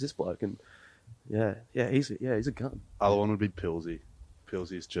was like, who's this bloke? And he's a gun. Other one would be Pilsy.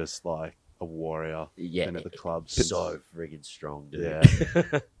 Pilsy's just like a warrior. Yeah, Been at the club so friggin' strong, dude. Yeah.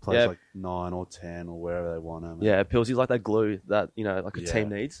 Plays Yeah. like 9 or 10 or wherever they want him. Yeah, Pilsy's like that glue that like a Yeah. team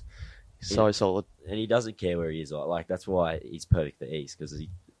needs. He's so solid. And he doesn't care where he is. Like that's why he's perfect for East, because he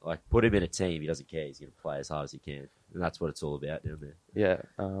put him in a team. He doesn't care. He's going to play as hard as he can, and that's what it's all about down there. Yeah,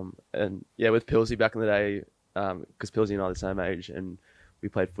 and with Pilsy back in the day, because Pilsy and I are the same age, and we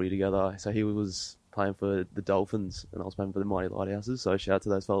played footy together. So he was playing for the Dolphins, and I was playing for the Mighty Lighthouses. So shout out to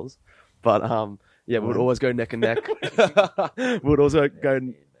those fellas. But we would always go neck and neck. We'd also go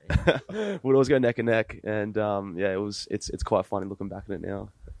neck and neck, and it's quite funny looking back at it now.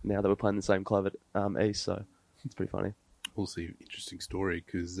 Now that we're playing the same club at East, so it's pretty funny. Also, interesting story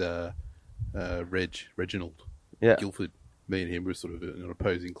because Reginald Yeah, Guildford, me and him were sort of on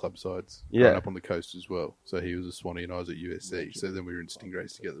opposing club sides, Yeah. growing up on the coast as well. So he was a Swanee and I was at USC. So then we were in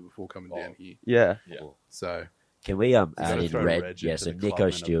Stingrays together before coming down here. yeah. Yeah. So, Can we add gotta in throw Reg? Reg Yeah, into so the Nico club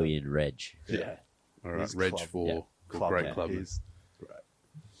Stewie and Reg. Yeah. all right, He's Reg club- for Club, great man. clubman. He's-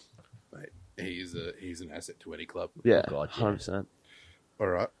 Mate, he's an asset to any club. Yeah, God, yeah. 100%. All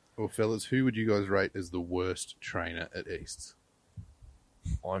right. Well, fellas, who would you guys rate as the worst trainer at East?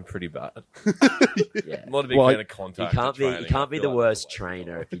 I'm pretty bad. Yeah. I'm not a big Well, fan of You contact. can't be training. you can't I be feel the like worst that's the way to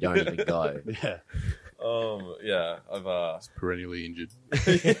trainer go. if you don't even go. Yeah. Yeah, I've Perennially injured.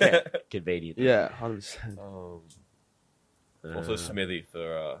 Convenient. Yeah, 100%. also Uh, Smithy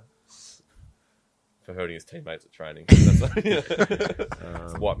for hurting his teammates at training.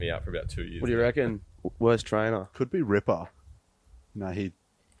 It's wiped me out for about 2 years. What do you reckon? Worst trainer? Could be Ripper. No, he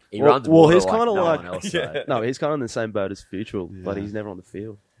Well- runs well, water he's like kinda no like- one else. Yeah. So. No, he's kind of in the same boat as Futural, but Yeah. he's never on the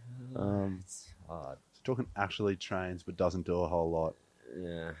field. It's hard. talking actually trains but doesn't do a whole lot.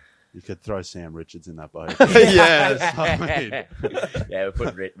 Yeah. You could throw Sam Richards in that boat. Yes. I mean, Yeah, we're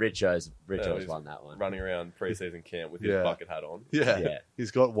putting Richo's he's won that one. running around pre-season camp with his Yeah. bucket hat on. yeah. Yeah.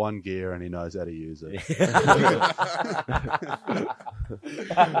 He's got one gear and he knows how to use it.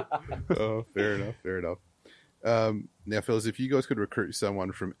 Oh, fair enough. Fair enough. Now, fellas, if you guys could recruit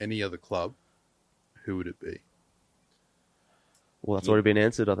someone from any other club, who would it be? Well, that's already been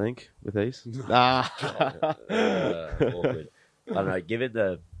answered, I think, with these. Awkward. I don't know. Given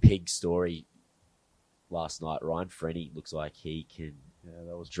the pig story last night, Ryan Frenny looks like he can Yeah,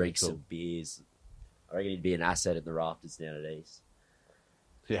 that was drink pretty cool. some beers. I reckon he'd be an asset in the rafters down at East.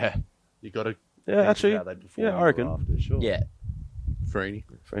 Yeah. You got to. Yeah, actually, yeah, I reckon. After, sure. Yeah, Freeney.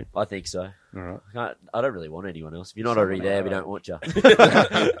 I think so. All right. I don't really want anyone else. If you're not already there, we don't want you.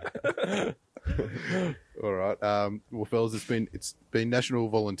 All right. Well, fellas, it's been National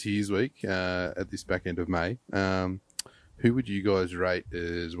Volunteers Week at this back end of May. Who would you guys rate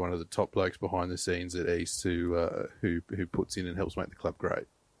as one of the top blokes behind the scenes at East who puts in and helps make the club great?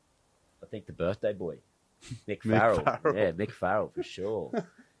 I think the birthday boy, Mick Mick Farrell. Farrell. Yeah, Mick Farrell for sure.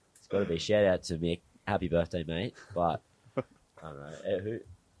 It's got to be shout out to Mick. Happy birthday, mate. But I don't know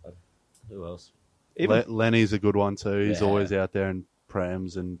who else. Lenny's a good one too. He's Yeah. always out there in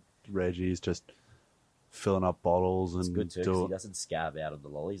prems and Reggie's just filling up bottles It's and good too 'cause he doing. doesn't scab out on the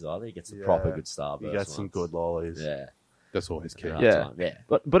lollies either. He gets a Yeah. proper good Starburst. He gets some once. good lollies. Yeah, That's always key. Right Yeah. time, yeah.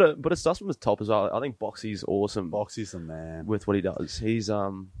 But it starts from the top as well. I think Boxy's awesome Boxy's the man. with what he does. He's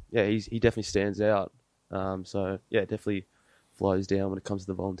he definitely stands out. So yeah, definitely flows down when it comes to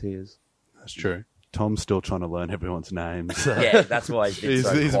the volunteers. That's true. Tom's still trying to learn everyone's names. Yeah, that's why he's been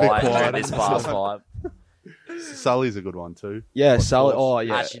so He's a bit quiet quiet. during this past five. Sully's a good one too. Yeah, What, Sully. fourth? Oh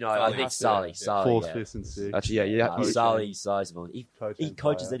yeah, Actually, no, I think Sully. Fourth, Yeah. fifth, and sixth. actually yeah. Sully's one. He Co-chain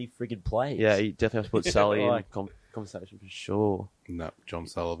coaches player. any friggin' plays. Yeah, he definitely has to put Sully in Like- conversation for sure. No, John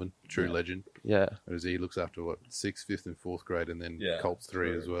Sullivan, true legend. Yeah, As he looks after what 6th, 5th, and 4th grade, and then Yeah, Colts 3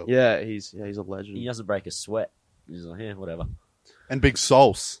 true. as well. yeah, he's a legend. he doesn't break a sweat. He's like, yeah, whatever. And Big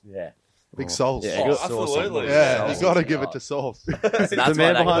Sauce. Yeah. Big Sauce. Yeah, Oh, got- absolutely. Yeah, Sauce. you got to give it to Sauce. That's the why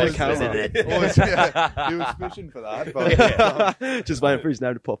man that behind the question was in camera. it. Always, yeah, he was fishing for that. But, Just waiting for his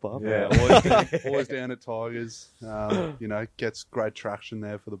name to pop up. yeah, always down at Tigers. Gets great traction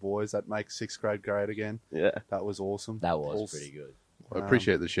there for the boys. That makes 6th grade great again. yeah. That was awesome. That was Also- pretty good. I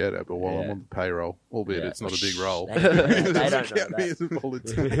appreciate the shout out, but while I'm Yeah. on the payroll, albeit Yeah. it's not a big role, They don't know doesn't count me that. as a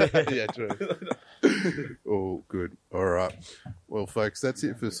volunteer. Yeah, true. Oh, good. All right. Well, folks, that's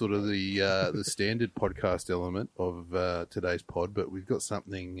it for sort of the standard podcast element of today's pod, but we've got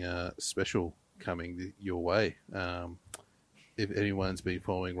something special coming your way. If anyone's been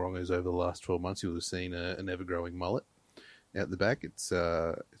following Wrongers over the last 12 months, you'll have seen an ever-growing mullet out the back. It's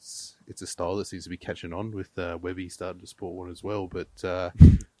a style that seems to be catching on with Webby starting to sport one as well. But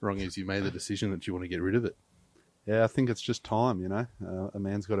Wrongers, you made the decision that you want to get rid of it. yeah, I think it's just time. You know, a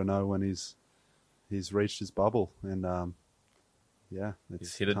man's got to know when he's reached his bubble, and yeah,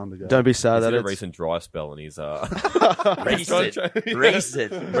 it's hit it. time to go. Don't be sad He's that in a it's recent dry spell, and he's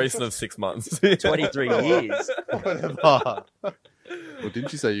Recent. recent of 6 months. 23 years. Whatever. Well,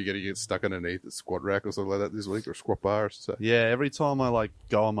 didn't you say you're going to get stuck underneath a squat rack or something like that this week, or a squat bar? So Yeah, every time I like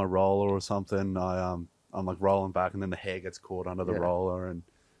go on my roller or something, I'm like rolling back, and then the hair gets caught under the Yeah. roller, and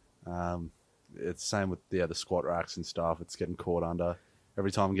it's the same with the squat racks and stuff. It's getting caught under.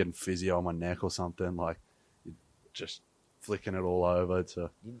 Every time I'm getting physio on my neck or something, like just flicking it all over.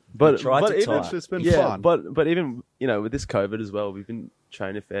 But tried to even type. It's been yeah, fun. but even with this COVID as well, we've been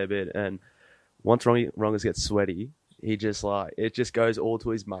training a fair bit, and once Rongas gets sweaty, he just it just goes all to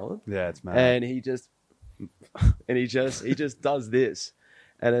his mullet, Yeah, it's mad. and he just does this,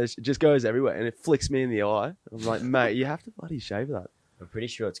 and it just goes everywhere, and it flicks me in the eye. I'm like, mate, you have to bloody shave that. I'm pretty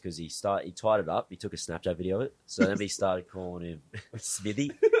sure it's because he tied it up. He took a Snapchat video of it. So then we started calling him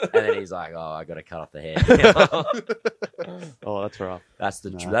Smithy. And then he's like, "Oh, I got to cut off the hair." Oh, that's rough. That's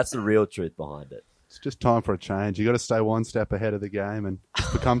the Nah. that's the real truth behind it. It's just time for a change. You got to stay one step ahead of the game and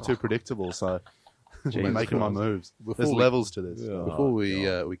become too predictable. So I'm making my moves. There's levels to this. before we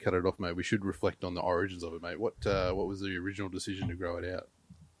cut it off, mate, we should reflect on the origins of it, mate. What was the original decision to grow it out?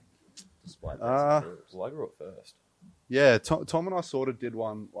 Despite Uh, Well, I grew up first. Yeah, Tom and I sort of did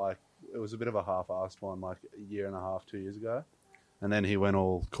one, like, it was a bit of a half-assed one, like a year and a half, 2 years ago. And then he went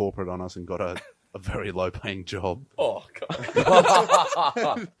all corporate on us and got a very low-paying job. Oh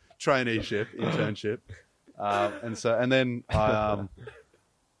god. Traineeship, internship. And then I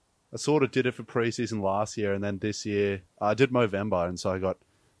sort of did it for pre-season last year, and then this year I did Movember, and so I got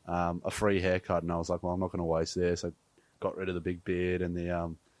a free haircut, and I was like, well, I'm not going to waste this. I got rid of the big beard and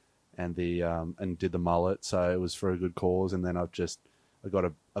and did the mullet, so it was for a good cause. And then I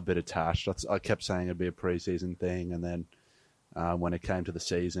got a bit attached. I kept saying it'd be a pre-season thing, and then when it came to the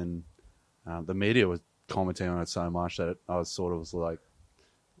season, the media was commenting on it so much that I was like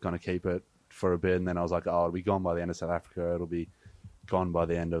going to keep it for a bit, and then I was like, oh, it'll be gone by the end of South Africa. It'll be gone by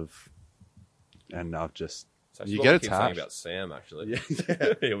the end of, and I've just It's actually you what get we keep saying attached. about Sam, actually.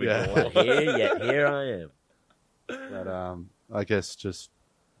 Yeah. Here we Yeah. go. here I am. But I guess just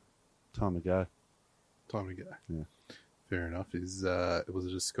time to go. Time to go. Yeah. Fair enough. Was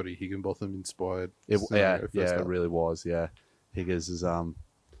it a Scotty Higginbotham inspired? It scenario first it up? really was. Yeah, Higgins is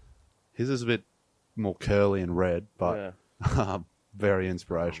his is a bit more curly and red, but very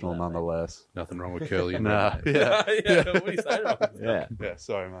inspirational nonetheless. Nothing wrong with curly and Nah, red, mate. yeah, Yeah, what are you saying? Yeah. yeah.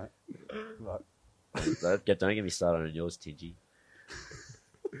 Sorry, mate. But, Don't get me started on yours, Tingy.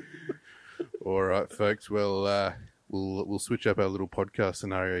 All right, folks. Well, we'll switch up our little podcast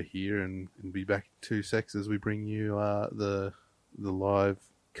scenario here and be back in 2 secs as we bring you the live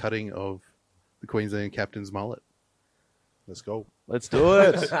cutting of the Queensland captain's mullet. let's go. Let's do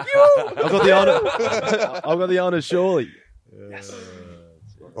it. I've got the honor. I've got the honor, surely.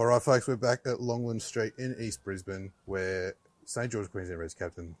 All right, folks. We're back at Longland Street in East Brisbane, where St George Queensland Reds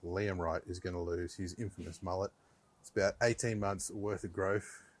captain Liam Wright is going to lose his infamous mullet. It's about 18 months worth of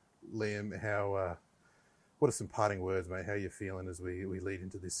growth. Liam, what are some parting words, mate? How are you feeling as we lead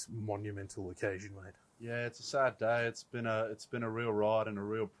into this monumental occasion, mate? Yeah, it's a sad day. It's been a real ride and a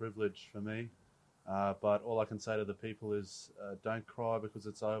real privilege for me. But all I can say to the people is, don't cry because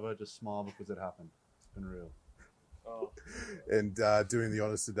it's over. Just smile because it happened. It's been real. And doing the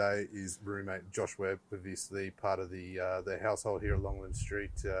honours today is roommate Josh Webb, obviously part of the household here at Longland Street.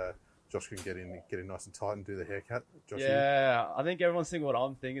 Josh can get in nice and tight and do the haircut. Josh, Yeah, I think everyone's thinking what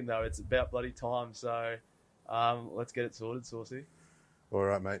I'm thinking though. It's about bloody time. So let's get it sorted, Saucy. All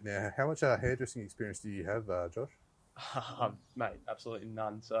right, mate. Now, how much hairdressing experience do you have, Josh? Mate, absolutely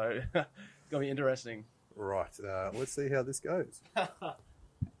none. So it's gonna be interesting. Right. Let's see how this goes.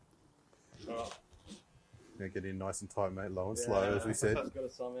 Now get in nice and tight, mate. Low and slow, as we said. Got to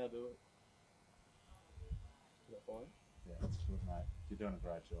somehow do it. Is that fine? Yeah, that's good, mate. You're doing a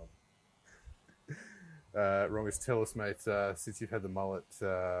great job. Rongus, tell us, mate, since you've had the mullet,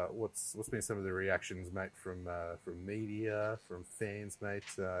 what's been some of the reactions, mate, from media, from fans, mate?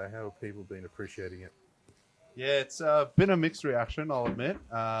 How have people been appreciating it? Yeah, it's been a mixed reaction, I'll admit.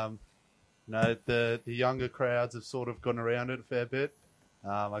 The younger crowds have sort of gone around it a fair bit.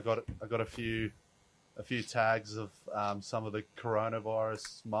 I got a few tags of some of the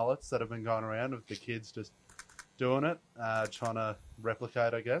coronavirus mullets that have been going around of the kids just doing it, trying to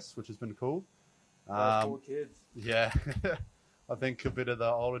replicate, I guess, which has been cool. Four kids. Yeah, I think a bit of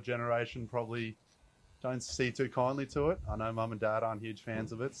the older generation probably don't see too kindly to it. I know mum and dad aren't huge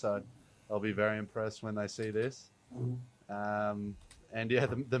fans of it, so they'll be very impressed when they see this. And And yeah,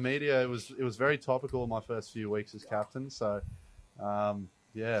 the media, it was very topical in my first few weeks as captain. So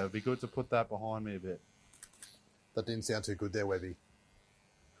yeah, it'd be good to put that behind me a bit. That didn't sound too good there, Webby.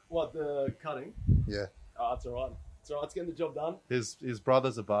 What, the cutting? Yeah. Oh, it's all right. It's all right. It's getting the job done. His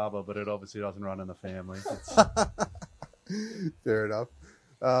brother's a barber, but it obviously doesn't run in the family. Fair enough.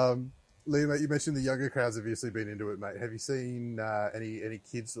 Liam, mate, you mentioned the younger crowd's obviously been into it, mate. Have you seen any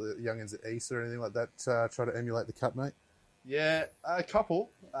kids, youngins at East or anything like that try to emulate the cut, mate? Yeah, a couple.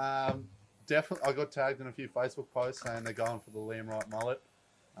 Definitely, I got tagged in a few Facebook posts saying they're going for the Liam Wright mullet,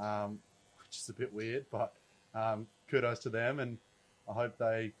 which is a bit weird, but kudos to them, and I hope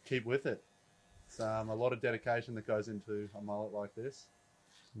they keep with it. It's a lot of dedication that goes into a mullet like this.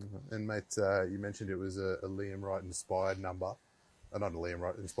 And, mate, you mentioned it was a Liam Wright inspired number. Not a Liam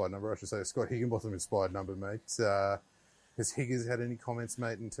Wright inspired number, I should say. A Scott Higginbotham inspired number, mate. Has Higgers had any comments,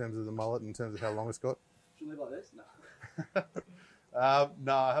 mate, in terms of the mullet, in terms of how long it's got? Should we leave like this? No.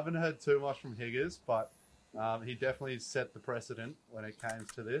 No, I haven't heard too much from Higgers, but he definitely set the precedent when it came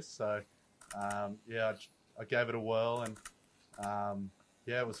to this. So, yeah, I gave it a whirl, and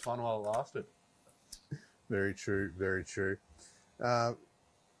yeah, it was fun while it lasted. Very true, very true.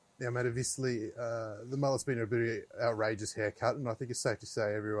 Now, mate, obviously, the mullet's been a bit of an outrageous haircut, and I think it's safe to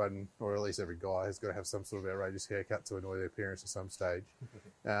say everyone, or at least every guy, has got to have some sort of outrageous haircut to annoy their parents at some stage.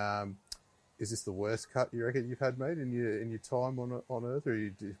 Is this the worst cut you reckon you've had, mate, in your time on Earth, or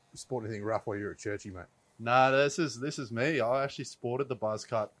did you sport anything rough while you were at Churchy, mate? No, this is me. I actually sported the buzz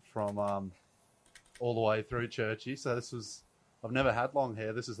cut from all the way through Churchy, so I've never had long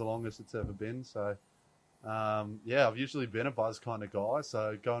hair. This is the longest it's ever been, so... yeah, I've usually been a buzz kind of guy,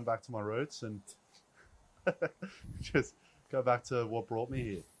 so going back to my roots and just go back to what brought me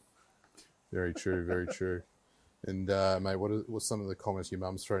here. Very true, very true. And, mate, what's some of the comments your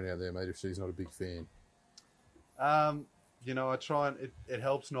mum's thrown out there, mate, if she's not a big fan? You know, I try and it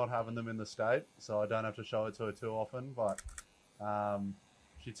helps not having them in the state, so I don't have to show it to her too often, but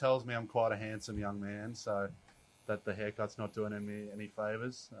she tells me I'm quite a handsome young man, so that the haircut's not doing me any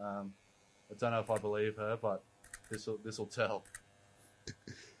favours. I don't know if I believe her, but this will tell.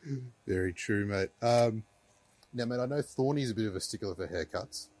 Very true, mate. Now, mate, I know Thorny's a bit of a stickler for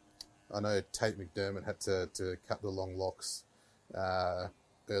haircuts. I know Tate McDermott had to cut the long locks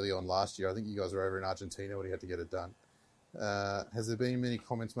early on last year. I think you guys were over in Argentina when he had to get it done. Has there been many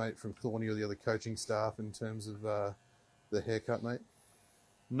comments, mate, from Thorny or the other coaching staff in terms of the haircut, mate?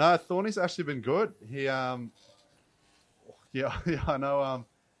 No, Thorny's actually been good. He, yeah, I know.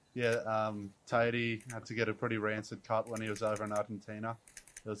 Tatey had to get a pretty rancid cut when he was over in Argentina.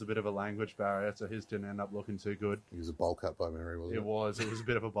 There was a bit of a language barrier, so his didn't end up looking too good. It was a bowl cut by memory, wasn't it? It was a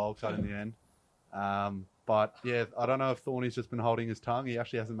bit of a bowl cut in the end. But yeah, I don't know if Thorny's just been holding his tongue. He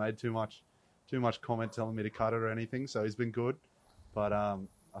actually hasn't made too much comment telling me to cut it or anything, so he's been good. But I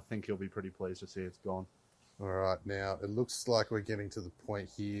think he'll be pretty pleased to see it's gone. All right, now it looks like we're getting to the point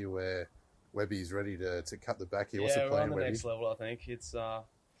here where Webby's ready to cut the back here. What's the plan, we're on the Webby? next level, I think. It's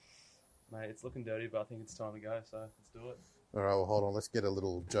mate, it's looking dirty, but I think it's time to go, so let's do it. All right, well, hold on. Let's get a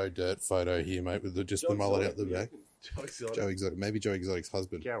little Joe Dirt photo here, mate, with just the mullet out the back. Joe Exotic. Maybe Joe Exotic's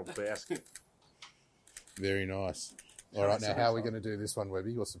husband. Carol Baskin. Very nice. All right, now how are we going to do this one,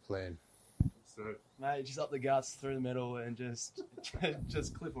 Webby? What's the plan? Mate, just up the guts, through the middle, and just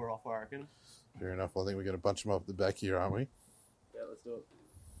clip her off, I reckon. Fair enough. I think we're going to bunch them up at the back here, aren't we? Yeah, let's do it.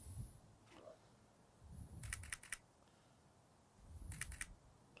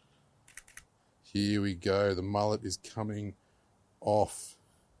 Here we go. The mullet is coming off.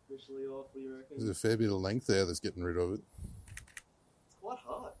 Officially off, what do you reckon? There's a fair bit of length there that's getting rid of it. It's quite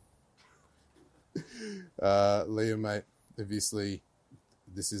hard. Liam, mate, obviously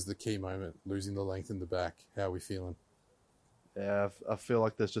this is the key moment, losing the length in the back. How are we feeling? Yeah, I feel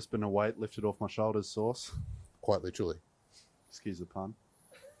like there's just been a weight lifted off my shoulders, Sauce. Quite literally. Excuse the pun.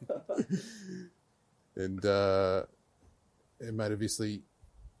 And mate, obviously,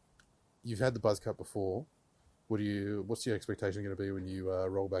 you've had the buzz cut before. What's your expectation going to be when you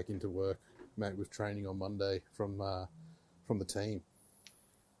roll back into work, mate, with training on Monday from the team?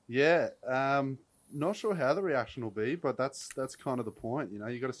 Yeah, not sure how the reaction will be, but that's kind of the point. You know,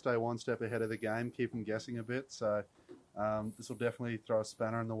 you got to stay one step ahead of the game, keep them guessing a bit. So this will definitely throw a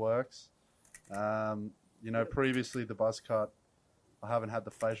spanner in the works. You know, previously the buzz cut, I haven't had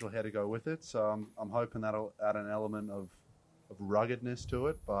the facial hair to go with it, so I'm hoping that'll add an element of ruggedness to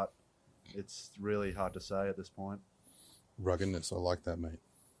it, but it's really hard to say at this point. Ruggedness, I like that, mate.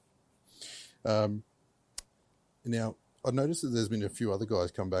 Now, I've noticed that there's been a few other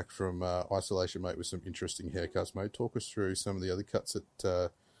guys come back from isolation, mate, with some interesting haircuts, mate. Talk us through some of the other cuts in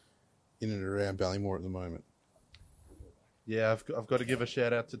and around Ballymore at the moment. Yeah, I've got to give a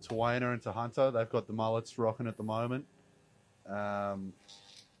shout out to Tawana and to Hunter. They've got the mullets rocking at the moment.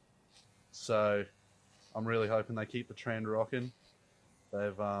 So I'm really hoping they keep the trend rocking.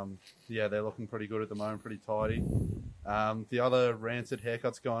 They've, they're looking pretty good at the moment, pretty tidy. The other rancid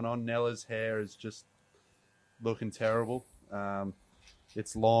haircuts going on, Nella's hair is just looking terrible.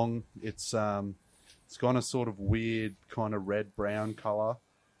 It's long. It's gone a sort of weird kind of red-brown colour.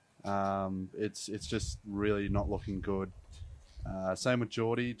 It's just really not looking good. Same with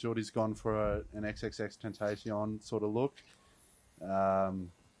Geordie. Geordie's gone for an XXX Tentacion sort of look.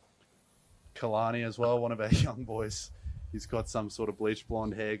 Kalani as well, one of our young boys. He's got some sort of bleach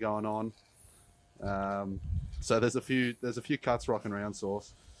blonde hair going on. So there's a few cuts rocking around,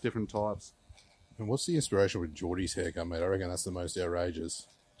 Sauce, different types. And what's the inspiration with Geordie's haircut, mate? I reckon that's the most outrageous.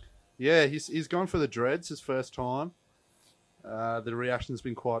 Yeah, he's gone for the dreads his first time. The reaction's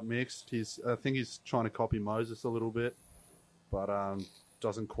been quite mixed. I think he's trying to copy Moses a little bit, but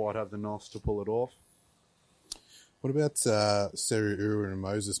doesn't quite have the nos to pull it off. What about Seru Uru and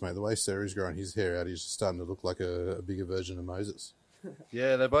Moses, mate? The way Seru's growing his hair out, he's just starting to look like a bigger version of Moses.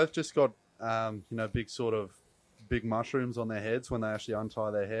 Yeah, they both just got big mushrooms on their heads when they actually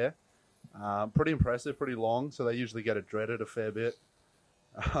untie their hair. Pretty impressive, pretty long. So they usually get it dreaded a fair bit.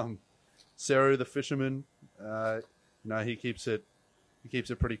 Seru, the fisherman, he keeps it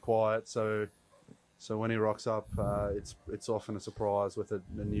pretty quiet. So when he rocks up, it's often a surprise with a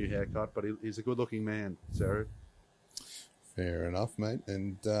new haircut. But he's a good-looking man, Seru. Fair enough, mate.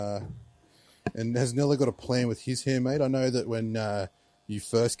 And has Nella got a plan with his hair, mate? I know that when you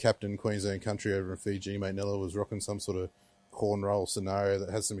first captained Queensland Country over in Fiji, mate, Nella was rocking some sort of cornroll scenario that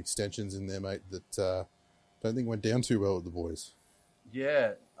has some extensions in there, mate, that don't think went down too well with the boys.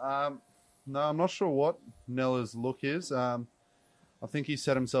 Yeah. No, I'm not sure what Nella's look is. I think he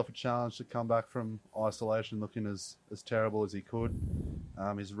set himself a challenge to come back from isolation looking as terrible as he could.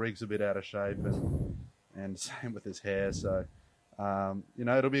 His rig's a bit out of shape, and same with his hair. So,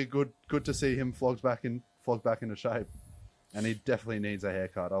 it'll be good to see him flogged back into shape. And he definitely needs a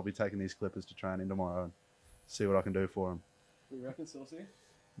haircut. I'll be taking these clippers to training tomorrow and see what I can do for him. What do you reckon, Saucy?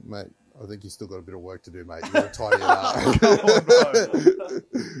 Mate, I think you've still got a bit of work to do, mate. You've got to tidy it up.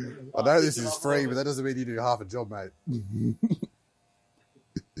 I know this is free, but that doesn't mean you do half a job, mate.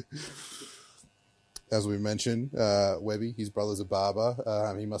 As we mentioned, Webby, his brother's a barber.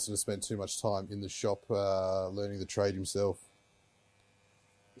 He mustn't have spent too much time in the shop learning the trade himself.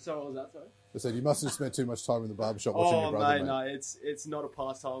 So what was that, sorry? I said, you mustn't have spent too much time in the barbershop watching your brother, mate. No, it's not a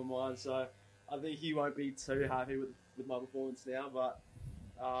pastime of mine, so I think he won't be too happy with my performance now, but,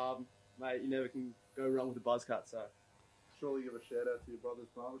 mate, you never can go wrong with a buzz cut, so. Surely give a shout out to your brother's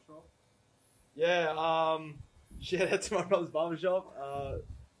barbershop. Yeah, shout out to my brother's barbershop,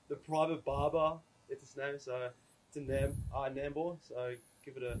 the Private Barber, it's its name, so it's in Nambour, so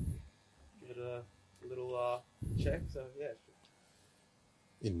give it a little check, so yeah.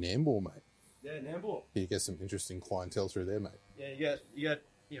 In Nambour, mate. Yeah, Nambour. You get some interesting clientele through there, mate. Yeah, you get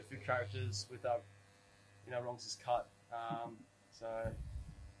a few characters with Ronks' cut. So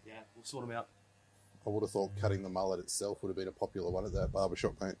yeah, we'll sort them out. I would have thought cutting the mullet itself would have been a popular one at that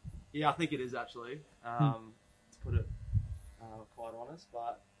barbershop, mate. Yeah, I think it is actually. To put it quite honest,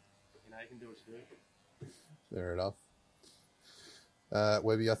 but you can do what you do. Fair enough.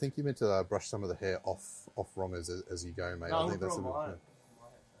 Webby, I think you meant to brush some of the hair off Rongers as you go, mate. No, I think that's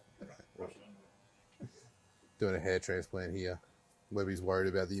doing a hair transplant here. Webby's worried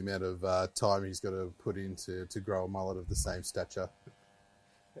about the amount of time he's got to put in to grow a mullet of the same stature.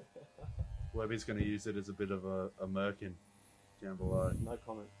 Webby's going to use it as a bit of a merkin down below. No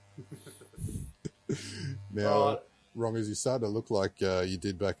comment. Now, Rongers, you started to look like you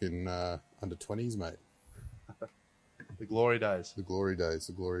did back in under 20s, mate. The glory days. The glory days.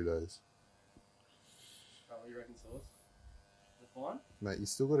 What do you reckon, Sauce? Is it fine? Mate, you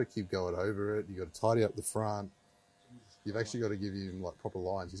still got to keep going over it. You got to tidy up the front. You've actually got to give him like proper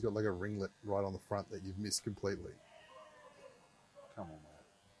lines. He's got like a ringlet right on the front that you've missed completely. Come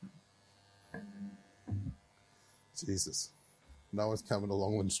on, mate. Jesus. No one's coming to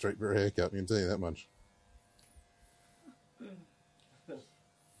Longland Street for a haircut, I can tell you that much. Nice.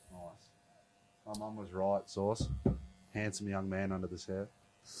 My mum was right, Sauce. Handsome young man under this hair.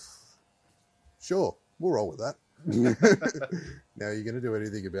 Sure, we'll roll with that. Now, are you going to do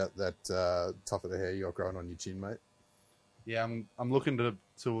anything about that tuft of the hair you got growing on your chin, mate? Yeah, I'm looking to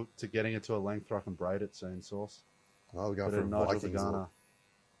getting it to a length where I can braid it soon, Sauce. Oh, we're going Bit for of Nigel Vikings. Zagana.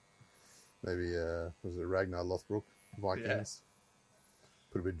 Maybe, was it Ragnar Lothbrok? Vikings?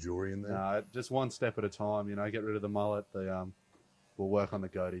 Put a bit of jewelry in there. No, just one step at a time. Get rid of the mullet. We'll work on the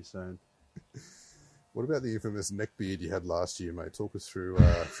goatee soon. What about the infamous neck beard you had last year, mate? Talk us through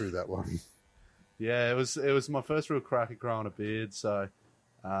that one. Yeah, it was my first real crack at growing a beard, so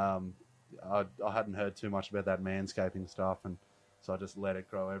I hadn't heard too much about that manscaping stuff, and so I just let it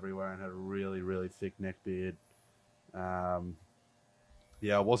grow everywhere and had a really, really thick neck beard.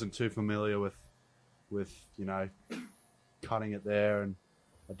 Yeah, I wasn't too familiar with cutting it there, and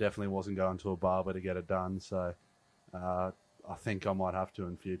I definitely wasn't going to a barber to get it done, so I think I might have to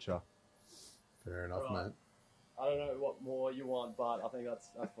in future. Fair enough, Right. mate. I don't know what more you want, but I think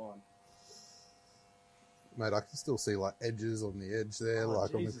that's fine. Mate, I can still see like edges on the edge there, Oh,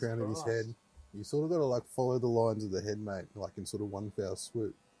 like on the Jesus crown of his Christ. head. You sort of got to like follow the lines of the head, mate, like in sort of one foul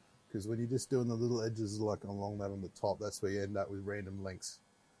swoop. Because when you're just doing the little edges like along that on the top, that's where you end up with random lengths.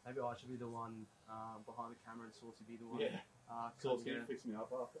 Maybe I should be the one behind the camera and Saucy be the one. Yeah. Saucy, fix me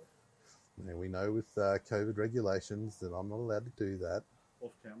up after. And we know with COVID regulations that I'm not allowed to do that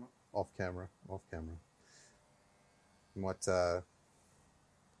Off camera. off camera. You might.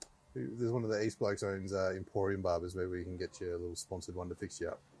 There's one of the East Blokes owns Emporium Barbers where we can get you a little sponsored one to fix you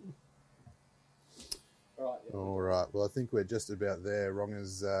up. All right. Yeah. All right. Well, I think we're just about there.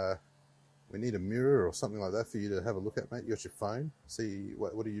 Wrongers, we need a mirror or something like that for you to have a look at, mate. You got your phone. See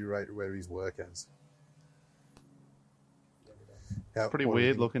what do you rate where his work as? Pretty what do you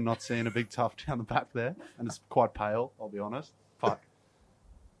weird think? looking, not seeing a big tuft down the back there, and it's quite pale. I'll be honest. But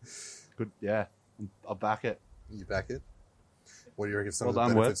good, yeah. I'll back it. You back it. What do you reckon some Well of the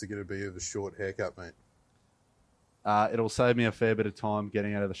done, benefits are going to be of a short haircut, mate? It'll save me a fair bit of time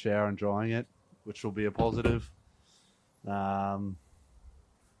getting out of the shower and drying it, which will be a positive.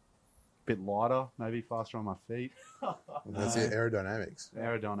 Bit lighter, maybe faster on my feet. That's it, aerodynamics.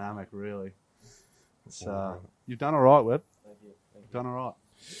 Aerodynamic, really. It's, Alright. you've done all right, Webb. Thank you. You've done all right.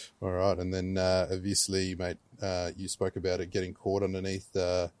 All right, and then obviously, mate, you spoke about it getting caught underneath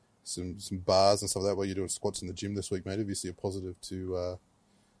some bars and stuff like that while you're doing squats in the gym this week, mate. Obviously, a positive to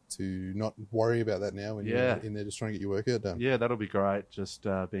not worry about that now when Yeah. you're in there just trying to get your workout done. Yeah, that'll be great. Just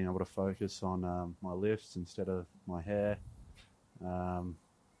being able to focus on my lifts instead of my hair.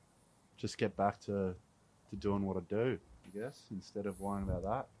 Just get back to doing what I do, I guess, instead of worrying about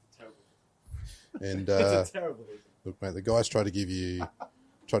that. Terrible. And It's a terrible reason. look, mate, the guys try to give you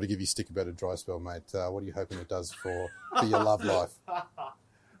stick about a dry spell, mate. What are you hoping it does for your love life?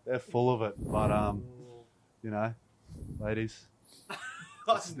 They're full of it, but ladies,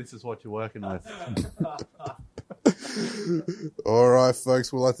 this is what you're working with. All right,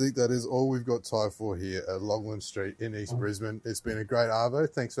 folks. Well, I think that is all we've got time for here at Longland Street in East Brisbane. It's been a great arvo.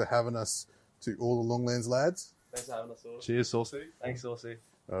 Thanks for having us to all the Longlands lads. Thanks for having us all. Cheers, Saucy. Thanks, Saucy.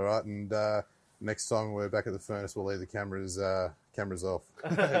 All right, and next time we're back at the furnace, we'll leave the cameras off.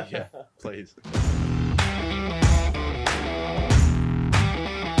 Yeah, please.